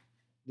urinoma.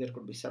 There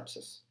could be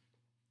sepsis.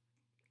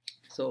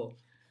 So,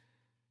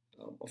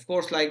 of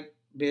course, like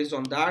based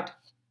on that,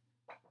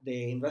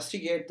 they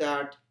investigate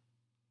that.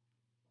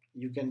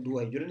 You can do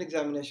a urine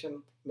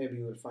examination. Maybe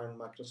you will find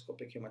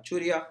microscopic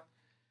hematuria.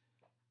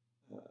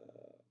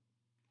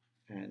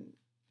 And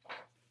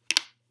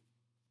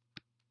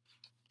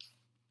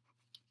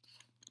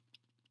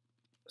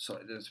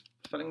sorry, there's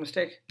a spelling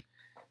mistake.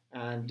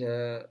 And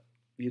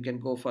you can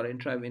go for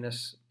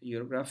intravenous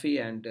urography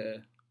and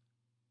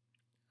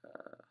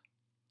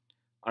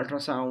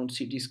ultrasound,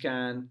 CT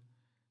scan,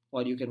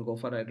 or you can go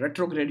for a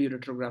retrograde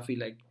ureterography,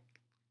 like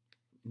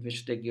in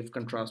which they give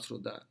contrast through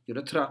the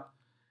urethra,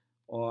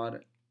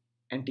 or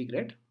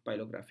antegrade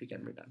pyelography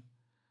can be done.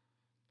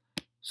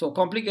 So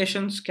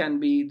complications can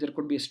be, there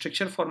could be a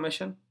stricture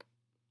formation,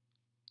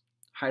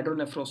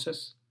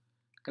 hydronephrosis,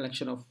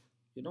 collection of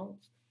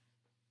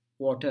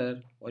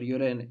water or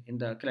urine in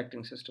the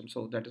collecting system,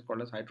 so that is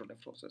called as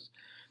hydronephrosis.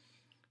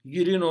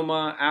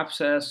 Urinoma,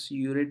 abscess,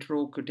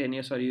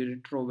 ureterocutaneous or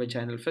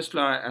ureterovaginal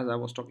fistula, as I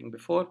was talking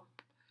before,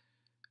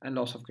 and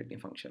loss of kidney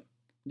function.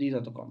 These are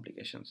the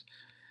complications.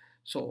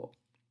 So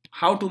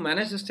how to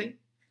manage this thing?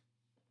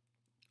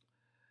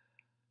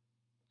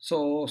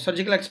 So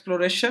surgical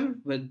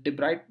exploration with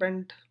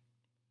debridement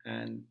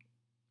and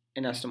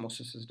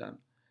anastomosis is done.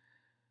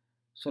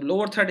 So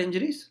lower third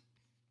injuries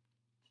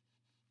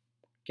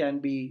can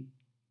be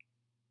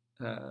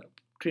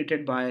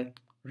treated by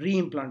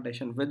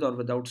reimplantation with or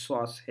without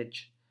psoas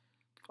hitch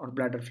or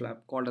bladder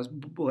flap, called as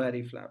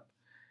Bohary flap.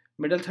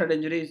 Middle third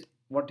injuries,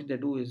 what they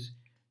do is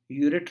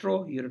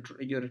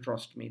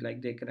ureterostomy,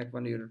 like they connect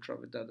one urethra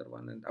with the other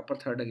one, and upper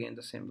third again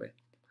the same way.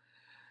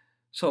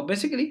 So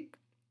basically,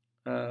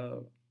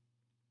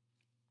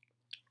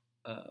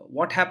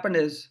 what happened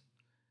is,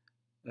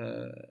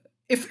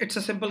 if it's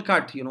a simple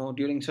cut,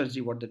 during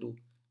surgery, what they do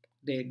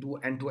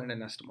end-to-end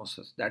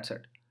anastomosis. That's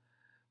it.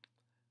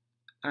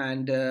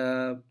 And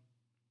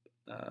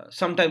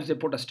sometimes they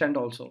put a stent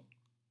also.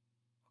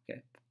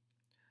 Okay.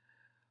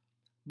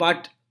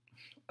 But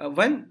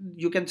when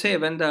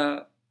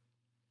the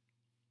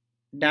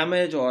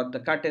damage or the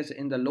cut is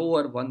in the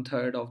lower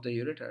 1/3 of the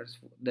ureters,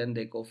 then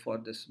they go for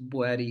this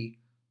Bohary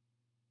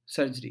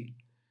surgery.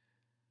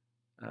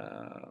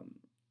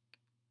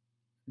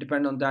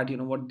 Depend on that,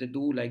 what they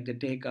do, like they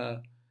take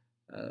a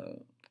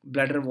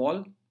bladder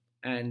wall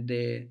and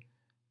they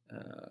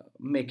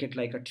make it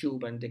like a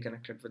tube and they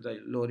connect it with the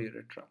lower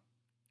urethra.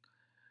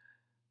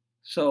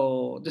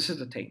 So this is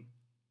the thing.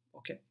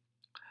 Okay.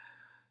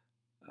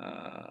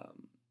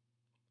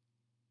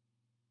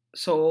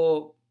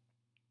 So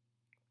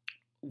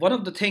one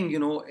of the thing,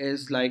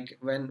 is like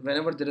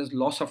whenever there is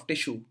loss of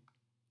tissue,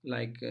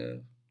 like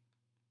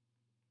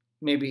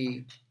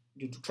maybe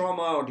due to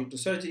trauma or due to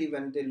surgery,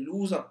 when they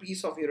lose a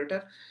piece of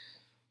ureter,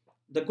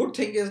 the good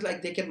thing is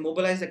like they can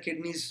mobilize the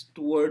kidneys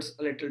towards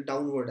a little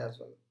downward as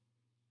well.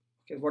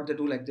 Okay, what they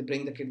do, like they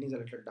bring the kidneys a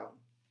little down.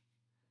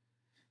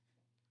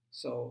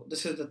 So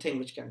this is the thing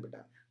which can be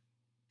done.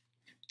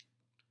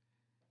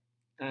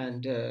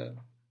 And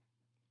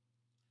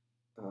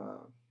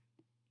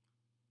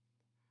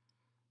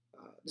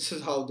this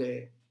is how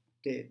they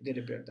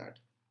repair that.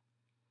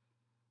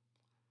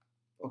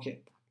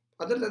 Okay.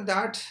 Other than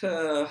that,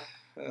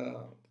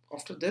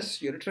 after this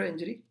ureter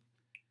injury,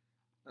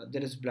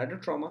 there is bladder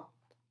trauma,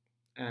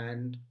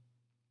 and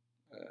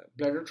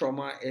bladder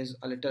trauma is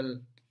a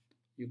little,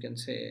 you can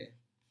say,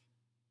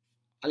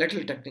 a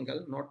little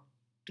technical, not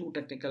too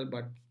technical,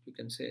 but you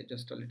can say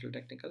just a little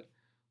technical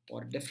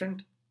or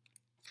different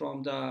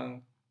from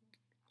the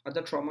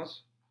other traumas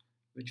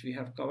which we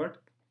have covered.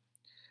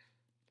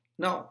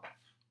 Now,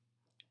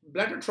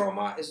 bladder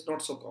trauma is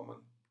not so common,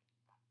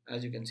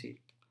 as you can see.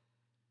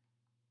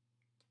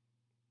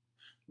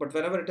 But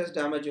whenever it is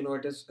damaged,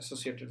 it is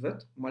associated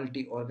with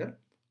multi-organ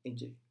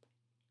injury.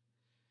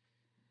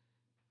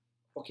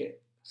 Okay,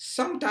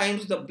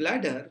 sometimes the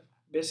bladder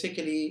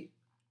basically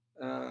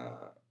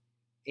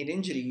in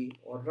injury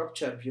or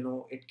rupture,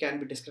 it can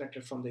be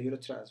disconnected from the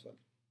urethra as well.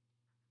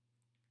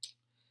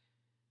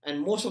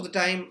 And most of the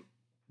time,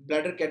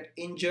 bladder get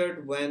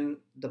injured when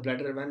the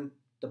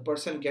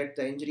person get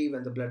the injury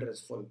when the bladder is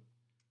full,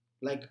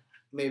 like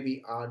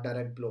maybe a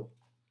direct blow.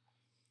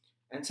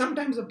 And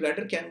sometimes the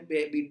bladder can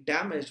be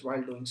damaged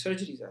while doing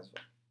surgeries as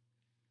well.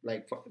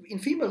 Like in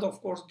females, of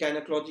course,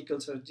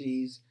 gynecological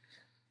surgeries,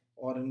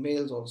 or in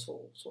males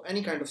also. So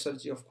any kind of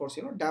surgery, of course,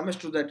 damage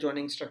to the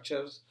adjoining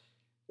structures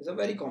is a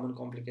very common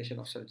complication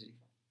of surgery.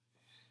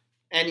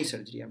 Any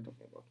surgery I'm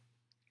talking about.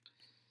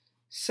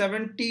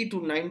 70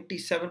 to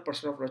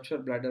 97% of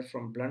ruptured bladder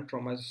from blunt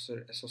trauma is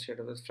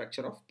associated with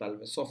fracture of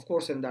pelvis. So of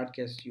course, in that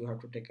case, you have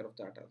to take care of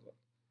that as well.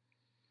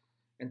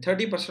 And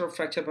 30% of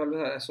fracture pelvis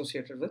are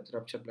associated with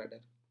ruptured bladder.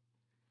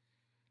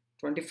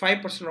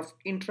 25% of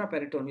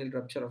intraperitoneal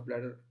rupture of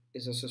bladder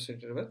is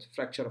associated with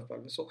fracture of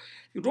pelvis. So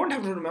you don't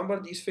have to remember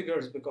these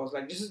figures because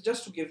this is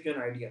just to give you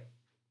an idea.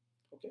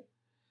 Okay.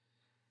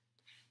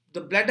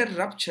 The bladder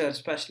rupture,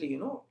 especially,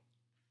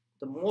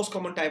 the most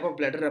common type of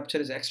bladder rupture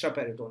is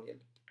extraperitoneal.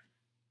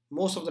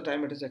 Most of the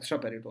time it is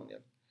extraperitoneal.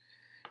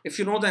 If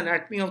you know the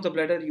anatomy of the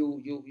bladder,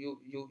 you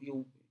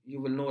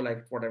will know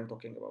what I'm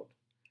talking about.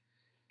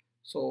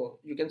 So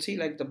you can see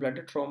the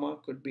bladder trauma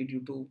could be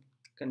due to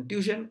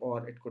contusion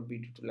or it could be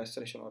due to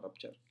laceration or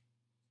rupture.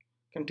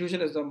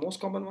 Contusion is the most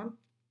common one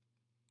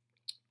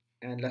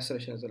and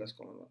laceration is the less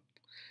common one.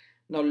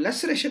 Now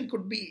laceration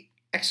could be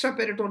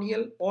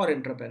extraperitoneal or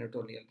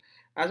intraperitoneal.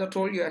 As I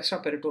told you,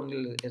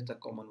 extraperitoneal is the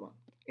common one.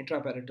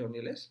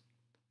 Intraperitoneal is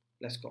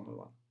less common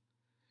one.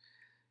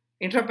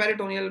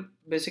 Intraperitoneal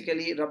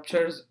basically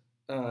ruptures,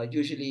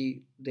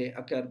 usually they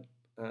occur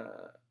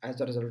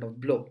as a result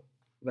of blow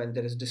when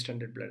there is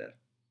distended bladder.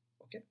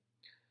 Okay.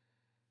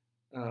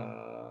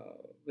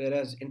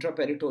 Whereas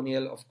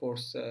intraperitoneal, of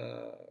course,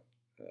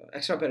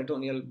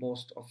 extraperitoneal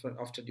most often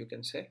you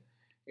can say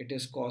it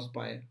is caused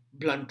by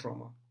blunt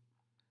trauma.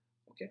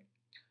 Okay.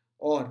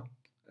 Or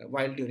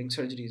while during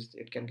surgeries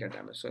it can get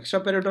damaged. So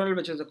extraperitoneal,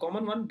 which is the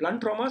common one,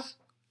 blunt traumas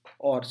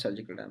or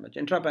surgical damage.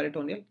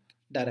 Intraperitoneal,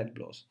 direct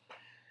blows.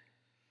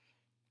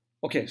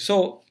 Okay,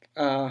 so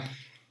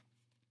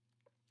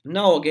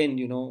now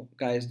again,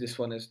 guys, this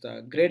one is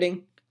the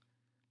grading.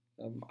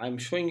 I'm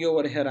showing you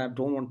over here. I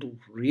don't want to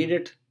read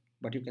it,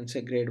 but you can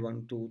say grade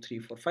 1, 2, 3,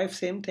 4, 5,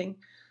 same thing.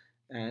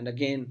 And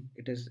again,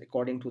 it is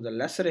according to the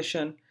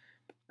laceration.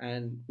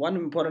 And one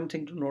important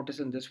thing to notice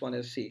in this one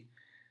is, see,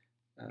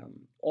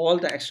 all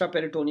the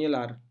extraperitoneal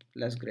are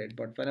less grade,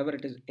 but whenever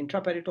it is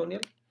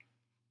intraperitoneal,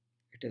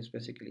 it is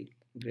basically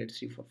grade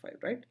 3, 4, 5,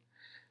 right?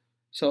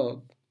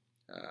 So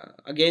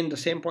again, the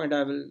same point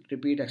I will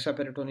repeat.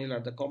 Extraperitoneal are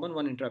the common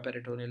one,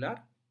 intraperitoneal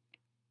are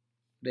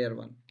rare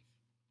one.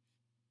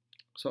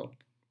 So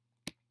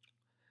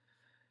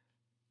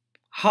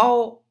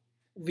how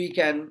we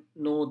can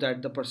know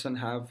that the person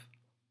have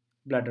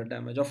bladder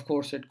damage? Of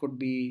course, it could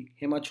be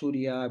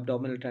hematuria,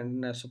 abdominal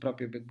tenderness,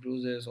 suprapubic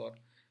bruises, or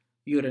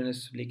urine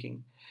is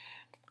leaking.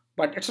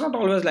 But it's not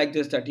always like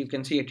this that you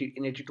can see it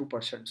in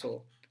 82%.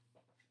 So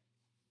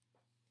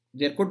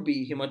there could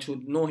be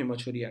no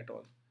hematuria at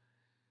all.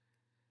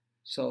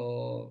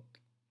 So,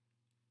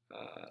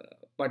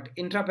 but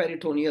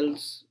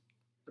intraperitoneal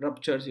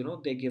ruptures,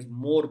 they give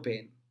more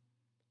pain.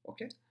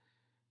 Okay,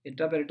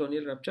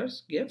 intraperitoneal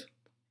ruptures give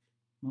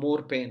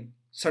more pain,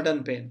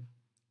 sudden pain.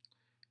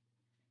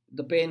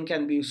 The pain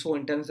can be so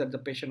intense that the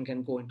patient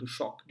can go into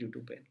shock due to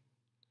pain.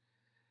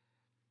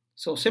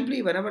 So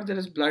simply, whenever there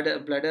is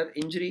bladder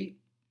injury,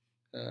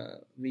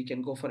 we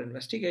can go for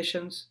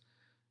investigations.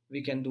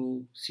 We can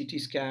do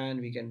CT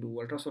scan. We can do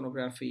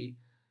ultrasonography.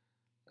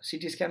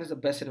 CT scan is the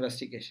best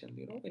investigation.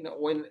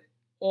 When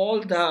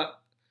all the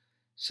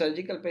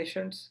surgical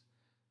patients,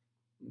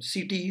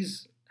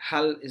 CTs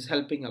is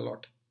helping a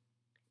lot.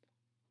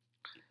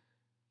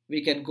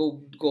 We can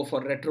go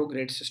for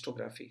retrograde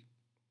cystography.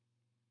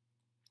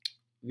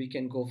 We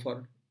can go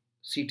for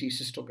CT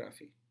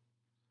cystography.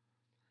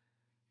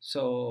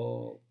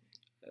 So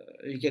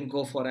we can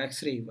go for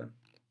X-ray even.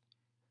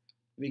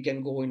 We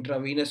can go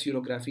intravenous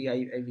urography,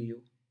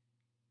 IVU,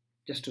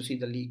 just to see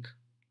the leak.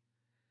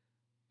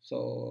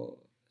 So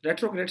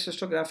retrograde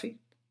cystography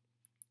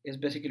is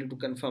basically to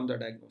confirm the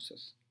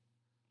diagnosis.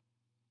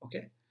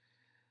 Okay.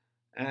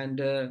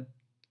 And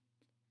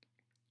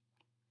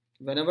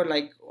whenever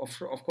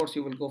of course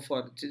you will go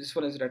for, this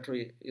one is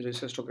retrograde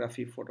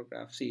cystography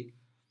photograph. See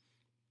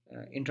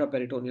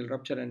intraperitoneal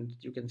rupture, and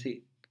you can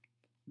see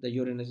the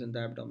urine is in the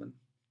abdomen,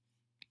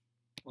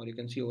 or you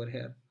can see over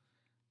here.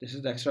 This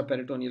is the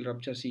extraperitoneal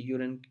rupture. See,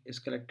 urine is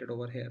collected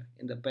over here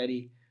in the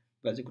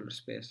perivesicular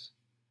space.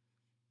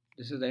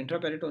 This is the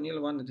intraperitoneal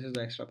one, and this is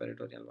the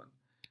extraperitoneal one.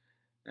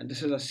 And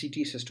this is a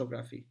CT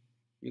cystography.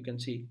 You can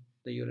see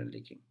the urine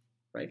leaking,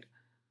 right?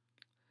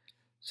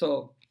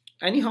 So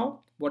anyhow,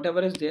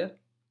 whatever is there,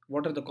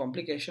 what are the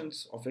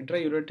complications of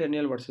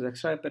intraureteral versus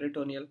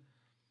extraperitoneal?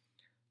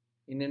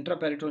 In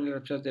intraperitoneal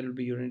ruptures, there will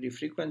be urinary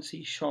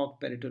frequency, shock,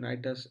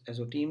 peritonitis,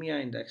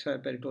 azotemia. In the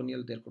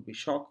extraperitoneal, there could be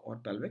shock or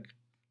pelvic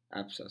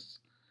abscess.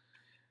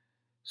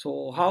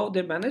 So how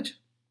they manage?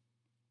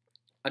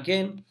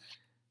 Again,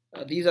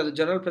 these are the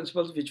general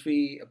principles which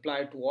we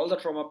apply to all the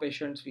trauma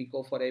patients. We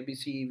go for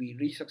ABC, we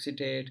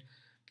resuscitate,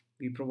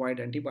 we provide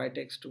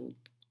antibiotics to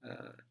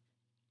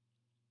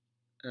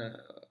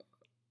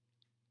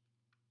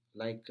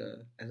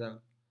as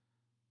a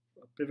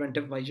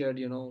preventive measure,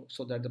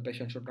 so that the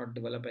patient should not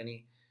develop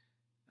any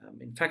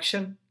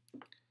infection.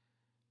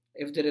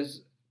 If there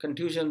is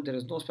contusion, there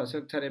is no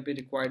specific therapy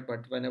required,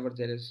 but whenever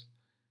there is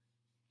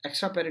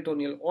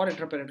extraperitoneal or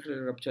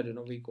intraperitoneal rupture,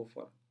 we go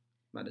for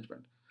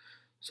management.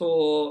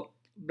 So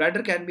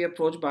bladder can be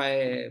approached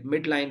by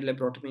midline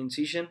laparotomy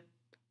incision.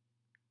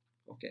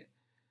 Okay,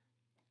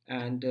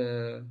 and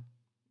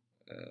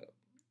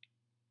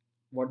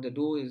what they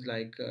do is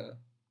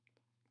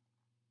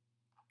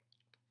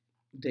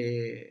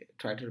they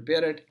try to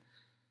repair it.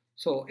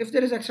 So if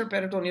there is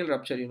extraperitoneal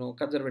rupture,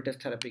 conservative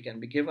therapy can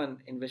be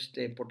given, in which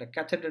they put a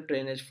catheter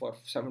drainage for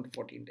 7 to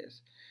 14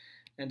 days.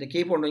 And they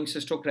keep on doing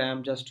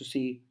cystogram just to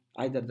see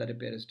either the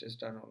repair is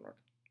done or not.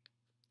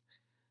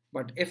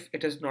 But if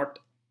it is not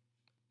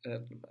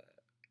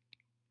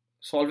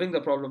solving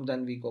the problem,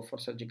 then we go for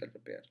surgical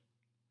repair.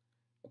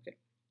 Okay.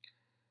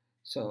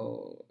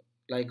 So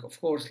of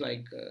course,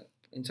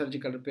 in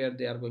surgical repair,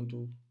 they are going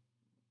to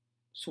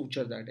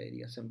suture that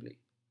area simply.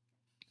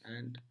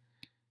 And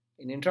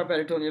in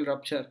intraperitoneal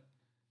rupture,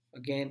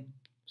 again,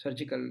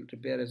 surgical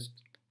repair is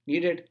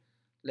needed.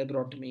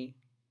 Laparotomy,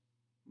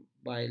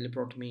 by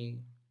laparotomy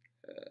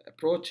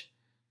approach,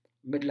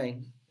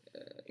 midline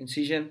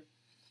incision,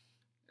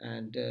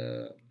 and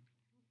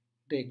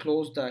they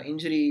close the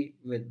injury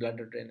with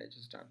bladder drainage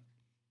is done.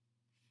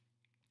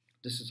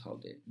 This is how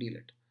they deal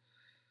it.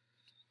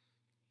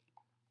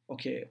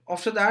 Okay,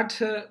 after that,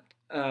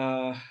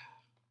 the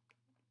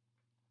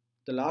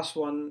last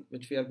one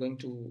which we are going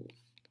to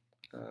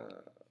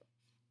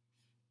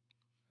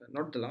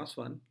not the last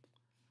one,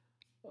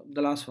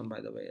 by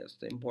the way, is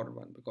the important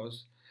one,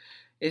 because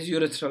is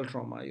urethral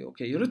trauma.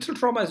 Okay, urethral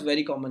trauma is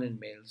very common in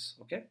males.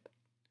 Okay,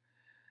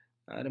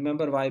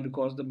 remember why?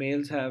 Because the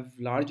males have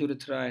large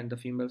urethra and the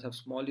females have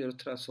small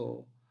urethra,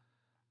 so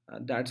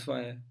that's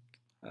why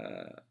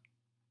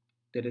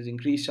there is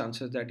increased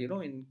chances that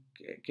in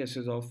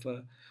cases of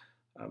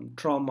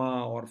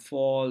trauma or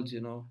falls,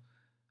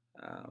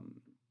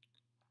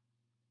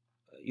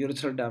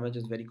 urethral damage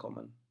is very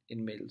common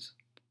in males,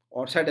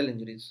 or straddle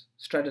injuries,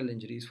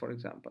 for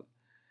example.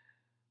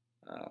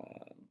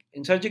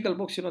 In surgical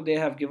books, they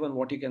have given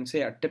what you can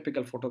say a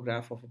typical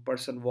photograph of a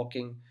person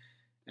walking,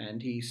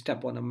 and he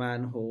stepped on a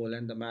manhole,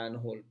 and the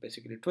manhole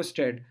basically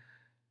twisted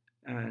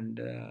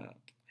and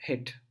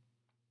hit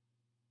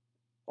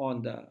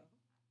on the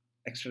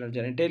external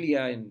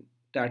genitalia. In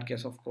that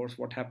case, of course,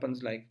 what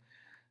happens,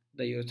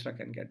 the urethra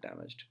can get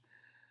damaged.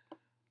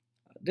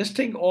 This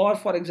thing, or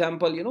for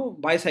example,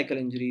 bicycle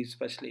injuries,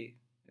 especially,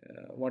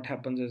 what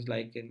happens is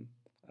in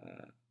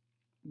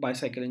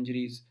bicycle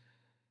injuries,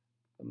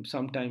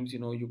 sometimes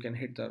you can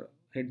hit the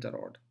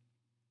rod.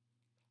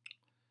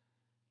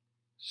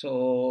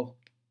 So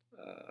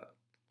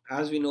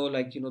as we know,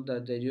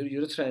 the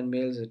urethra in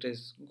males, it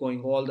is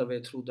going all the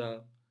way through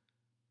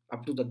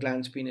up to the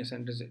glans penis,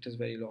 and it is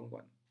very long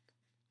one.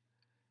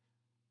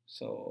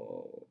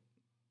 So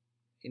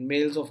in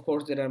males, of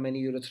course, there are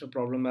many urethral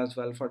problems as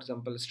well. For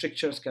example,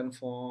 strictures can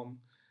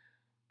form,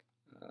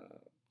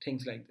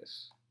 things like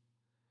this.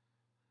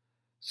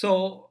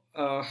 So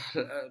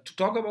to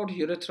talk about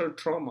urethral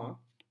trauma,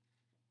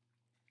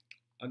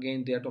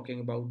 again, they are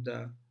talking about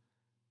the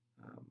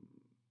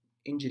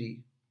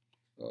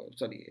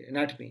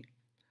anatomy.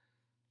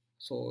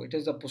 So it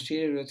is the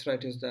posterior urethra,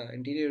 it is the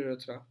anterior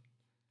urethra,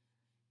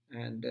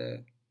 and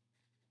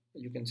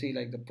you can see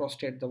the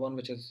prostate, the one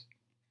which is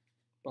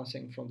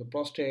passing from the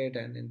prostate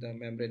and in the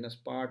membranous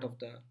part of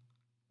the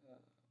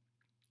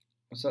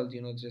muscles,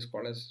 this is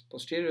called as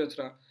posterior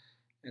urethra,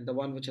 and the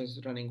one which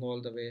is running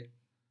all the way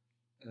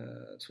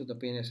through the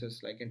penis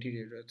is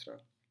anterior urethra.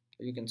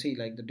 You can see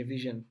the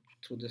division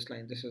through this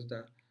line. This is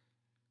the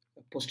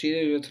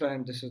posterior urethra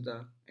and this is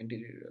the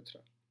anterior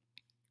urethra.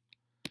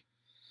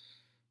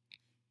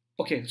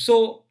 Okay,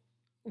 so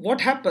what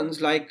happens,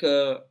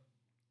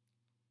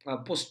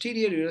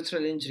 posterior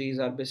urethral injuries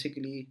are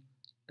basically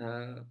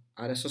are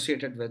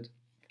associated with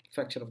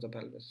fracture of the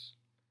pelvis,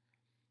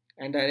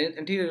 and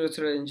anterior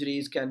urethral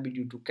injuries can be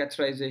due to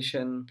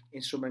catheterization,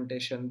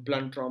 instrumentation,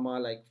 blunt trauma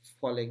like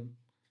falling,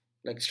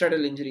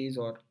 straddle injuries,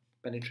 or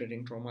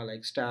penetrating trauma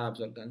like stabs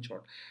or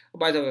gunshot.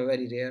 By the way,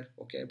 very rare.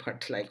 Okay,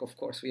 but of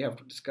course we have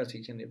to discuss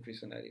each and every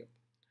scenario.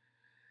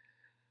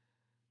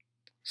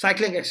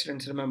 Cycling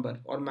accidents, remember,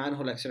 or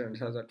manhole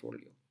accidents, as I told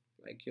you,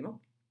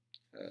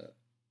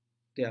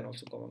 they are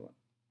also common one.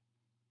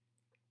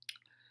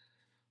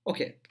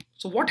 Okay,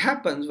 so what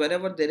happens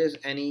whenever there is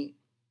any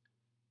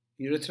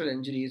urethral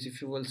injuries?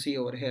 If you will see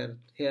over here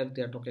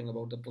they are talking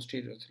about the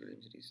posterior urethral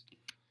injuries.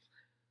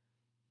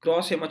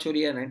 Gross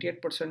hematuria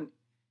 98%,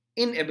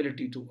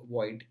 inability to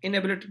avoid.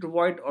 Inability to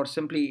avoid, or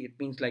simply it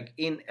means like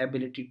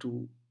inability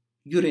to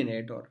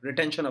urinate or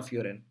retention of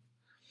urine.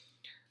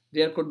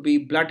 There could be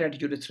blood at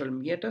urethral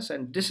meatus,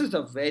 and this is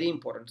a very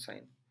important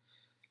sign.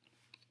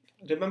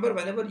 Remember,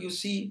 whenever you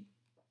see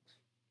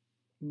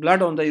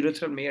blood on the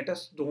urethral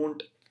meatus,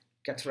 don't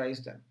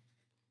catheterize them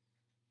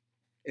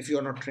if you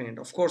are not trained.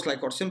 Of course,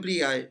 like, or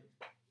simply a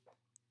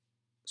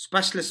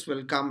specialist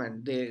will come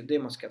and they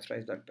must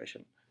catheterize that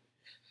patient.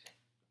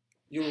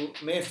 You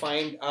may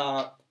find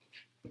a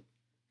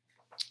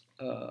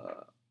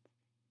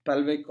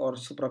pelvic or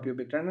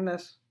suprapubic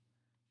tenderness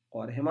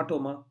or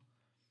hematoma,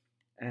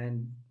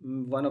 and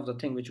one of the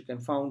things which you can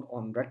found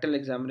on rectal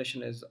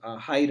examination is a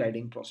high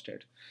riding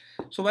prostate.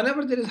 So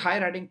whenever there is high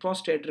riding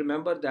prostate,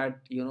 remember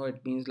that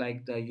it means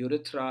like the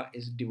urethra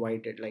is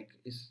divided, like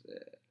is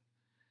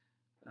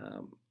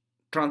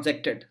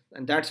transected,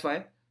 and that's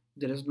why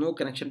there is no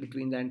connection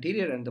between the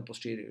anterior and the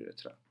posterior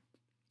urethra,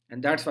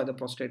 and that's why the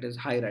prostate is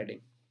high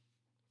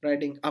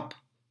riding up,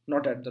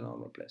 not at the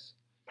normal place.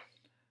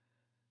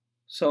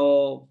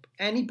 So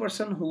any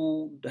person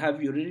who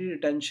have urinary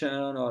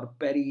retention or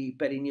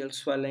perineal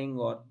swelling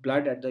or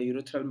blood at the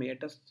urethral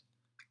meatus,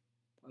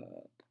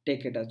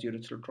 take it as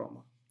urethral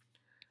trauma.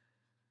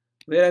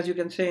 Whereas you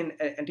can say in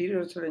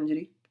anterior urethral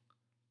injury,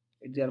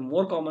 they are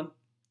more common.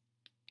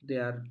 They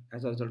are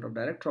as a result of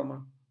direct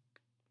trauma,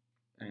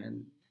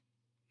 and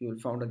you will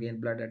found again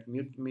blood at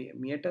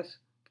meatus,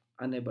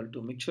 unable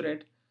to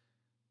micturate,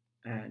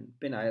 and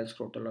penile,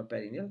 scrotal, or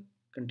perineal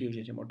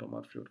contusion, hematoma,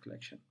 or fluid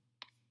collection.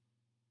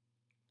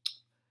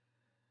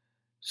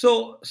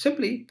 So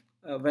simply,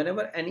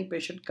 whenever any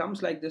patient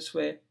comes like this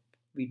way,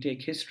 we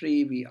take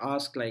history, we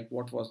ask like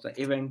what was the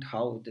event,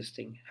 how this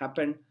thing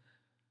happened,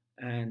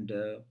 and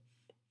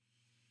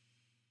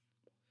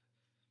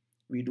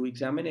we do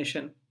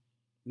examination.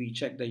 We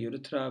check the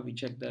urethra, we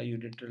check the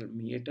ureteral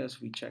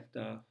meatus, we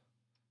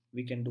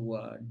can do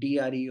a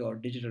DRE or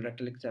digital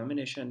rectal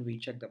examination, we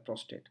check the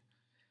prostate.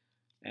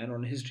 And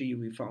on history,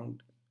 we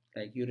found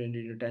like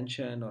urinary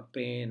retention or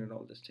pain and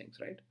all these things,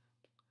 right?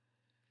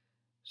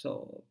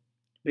 So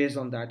based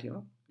on that,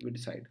 we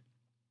decide.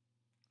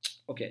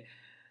 Okay.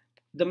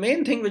 The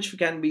main thing which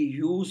can be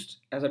used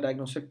as a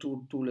diagnostic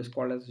tool is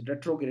called as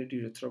retrograde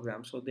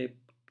urethrogram. So they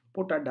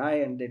put a dye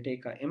and they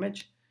take an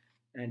image,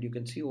 and you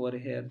can see over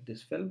here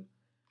this film,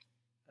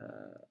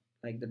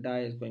 like the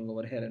dye is going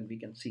over here and we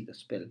can see the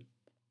spill.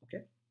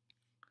 Okay.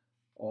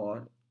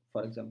 Or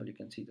for example, you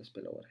can see the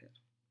spill over here.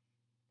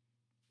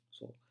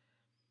 So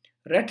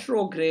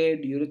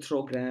retrograde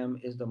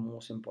urethrogram is the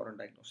most important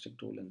diagnostic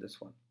tool in this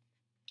one.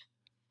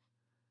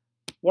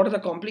 What are the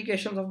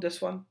complications of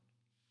this one?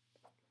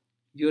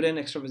 Urine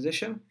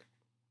extravasation,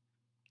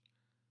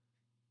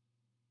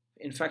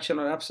 infection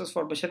or abscess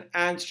formation,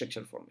 and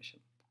stricture formation.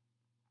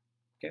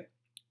 Okay,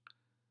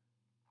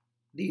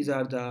 these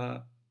are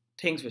the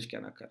things which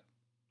can occur,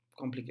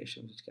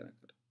 complications which can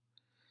occur,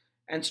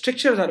 and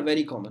strictures are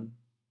very common.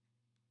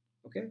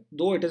 Okay,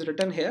 though it is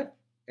written here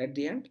at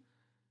the end,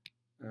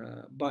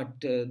 but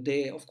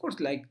they of course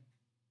like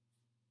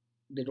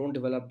they don't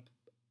develop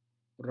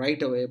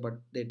right away,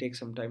 but they take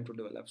some time to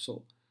develop.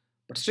 So,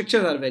 but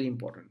strictures are very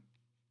important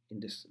in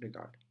this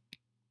regard.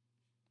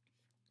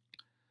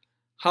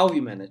 How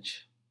we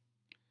manage?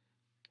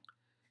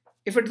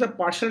 If it's a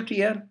partial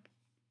tear,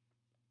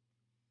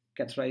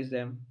 catheterize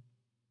them.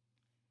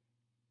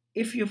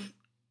 If you,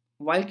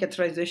 while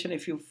catheterization,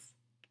 if you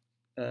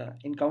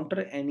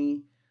encounter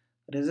any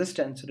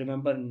resistance,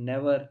 remember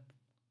never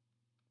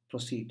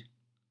proceed.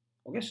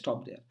 Okay,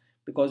 stop there,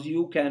 because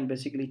you can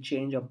basically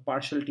change a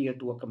partial tear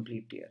to a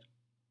complete tear.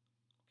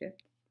 Okay,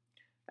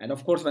 and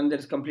of course when there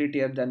is complete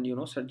tear, then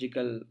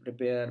surgical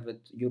repair with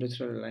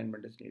urethral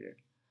alignment is needed.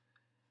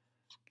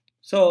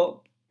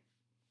 So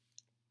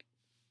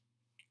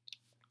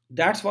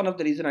that's one of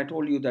the reason I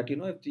told you that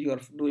if you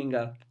are doing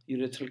a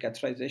urethral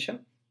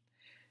catheterization,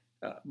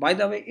 by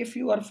the way, if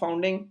you are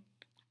finding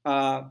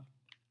blood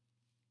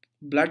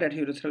at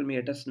urethral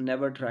meatus,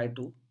 never try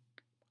to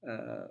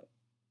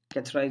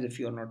catheterize if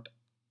you are not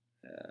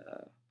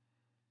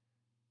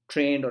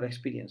trained or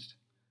experienced.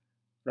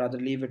 Rather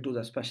leave it to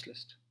the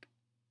specialist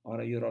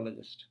or a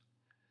urologist.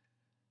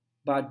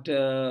 But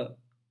the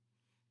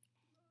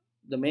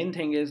main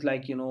thing is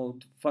like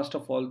first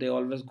of all, they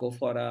always go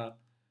for a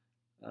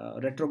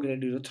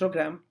retrograde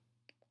urethrogram,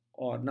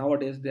 or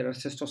nowadays there are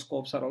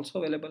cystoscopes are also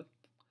available,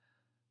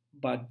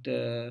 but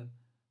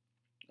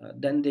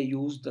then they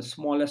use the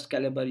smallest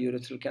caliber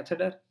urethral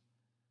catheter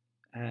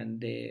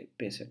and they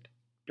place it,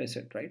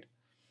 right?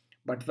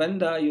 But when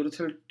the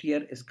urethral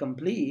tear is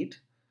complete,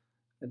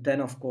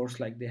 then of course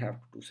like they have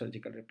to do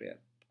surgical repair,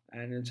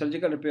 and in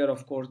surgical repair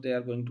of course they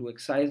are going to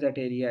excise that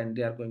area and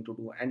they are going to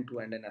do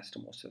end-to-end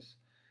anastomosis,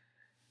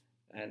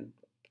 and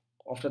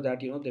after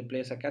that they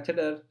place a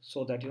catheter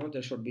so that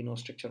there should be no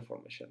stricture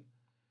formation.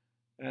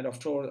 And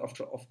after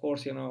of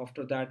course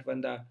after that,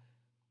 when the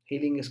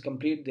healing is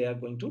complete, they are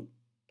going to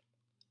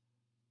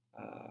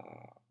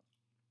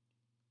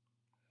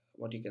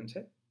what you can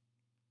say,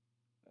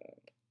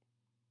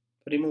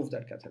 remove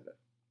that catheter.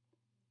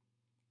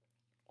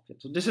 Okay,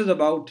 so this is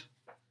about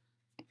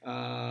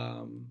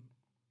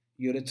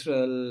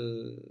urethral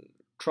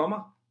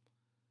trauma,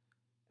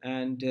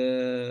 and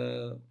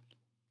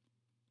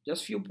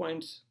just few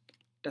points,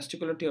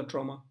 testicular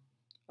trauma,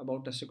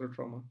 about testicular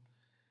trauma.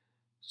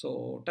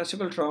 So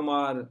testicular trauma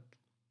are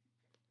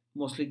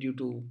mostly due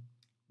to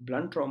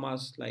blunt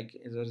traumas, like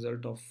as a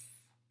result of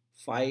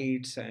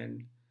fights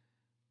and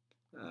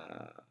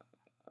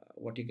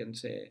what you can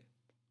say,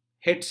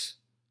 hits,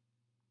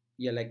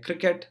 yeah, like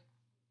cricket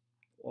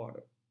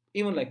or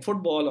even like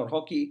football or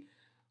hockey.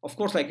 Of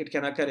course, like it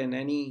can occur in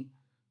any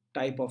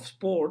type of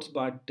sports,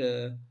 but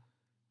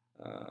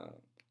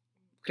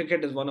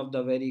cricket is one of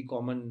the very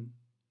common,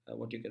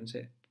 what you can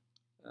say,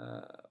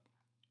 uh,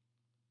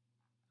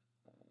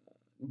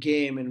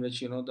 game in which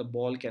the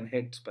ball can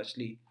hit,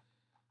 especially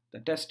the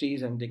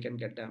testes, and they can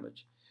get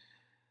damaged.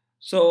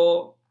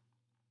 So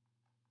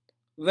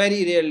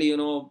very rarely,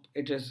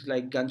 it is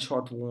like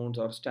gunshot wounds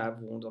or stab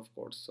wounds, of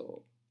course.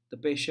 So the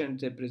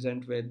patients, they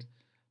present with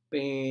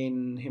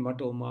pain,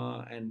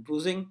 hematoma, and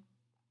bruising,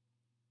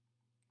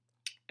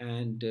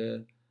 and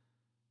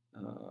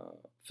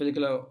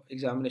physical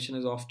examination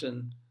is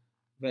often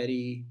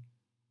very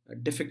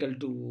difficult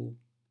to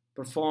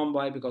perform.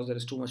 Why? Because there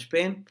is too much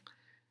pain.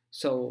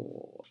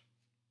 So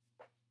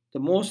the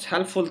most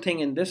helpful thing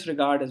in this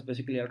regard is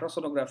basically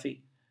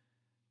ultrasonography,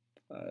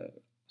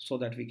 so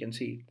that we can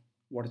see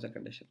what is the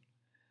condition,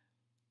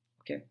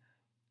 okay,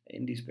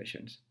 in these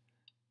patients.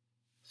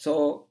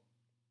 So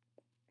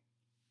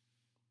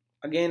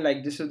again,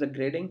 like this is the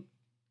grading.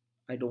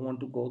 I don't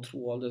want to go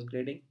through all this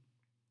grading,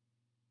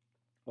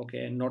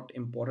 okay, and not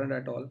important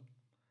at all,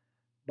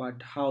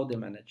 but how they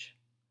manage.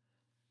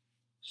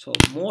 So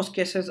most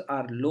cases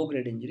are low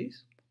grade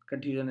injuries,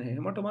 contusion and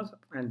hematomas,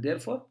 and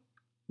therefore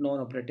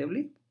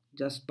non-operatively,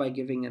 just by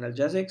giving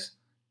analgesics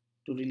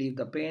to relieve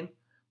the pain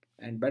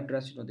and bed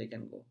rest, they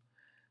can go.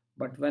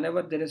 But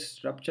whenever there is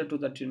rupture to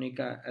the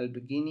tunica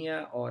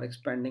albuginea or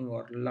expanding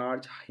or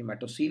large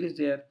hematocele is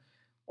there,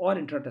 or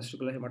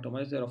intratesticular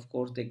hematoma is there, of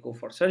course they go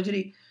for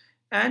surgery,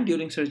 and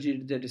during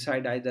surgery they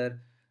decide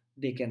either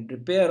they can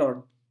repair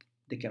or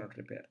they cannot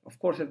repair. Of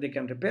course, if they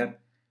can repair,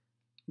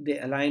 they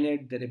align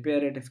it, they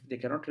repair it. If they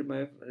cannot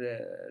repair,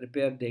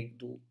 they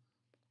do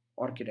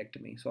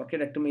orchidectomy. So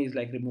orchidectomy is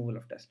like removal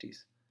of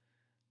testes.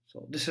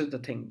 So this is the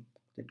thing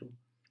they do.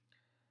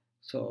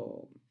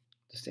 So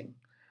this thing.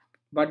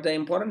 But the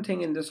important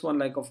thing in this one,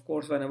 like of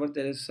course, whenever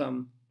there is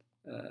some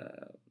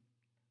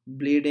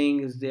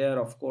bleeding is there,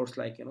 of course,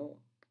 like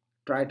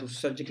try to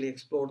surgically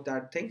explode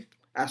that thing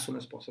as soon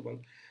as possible,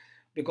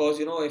 because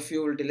if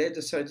you will delay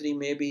the surgery,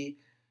 maybe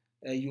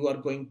you are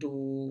going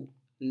to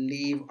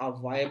leave a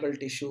viable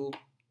tissue,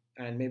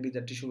 and maybe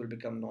the tissue will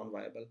become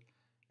non-viable,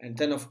 and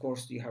then of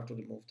course you have to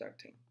remove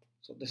that thing.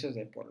 So this is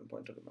the important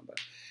point to remember.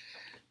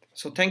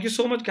 So thank you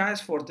so much,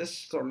 guys, for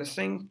this, for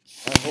listening.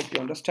 I hope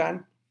you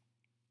understand,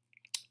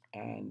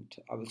 and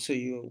I will see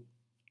you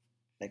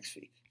next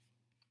week.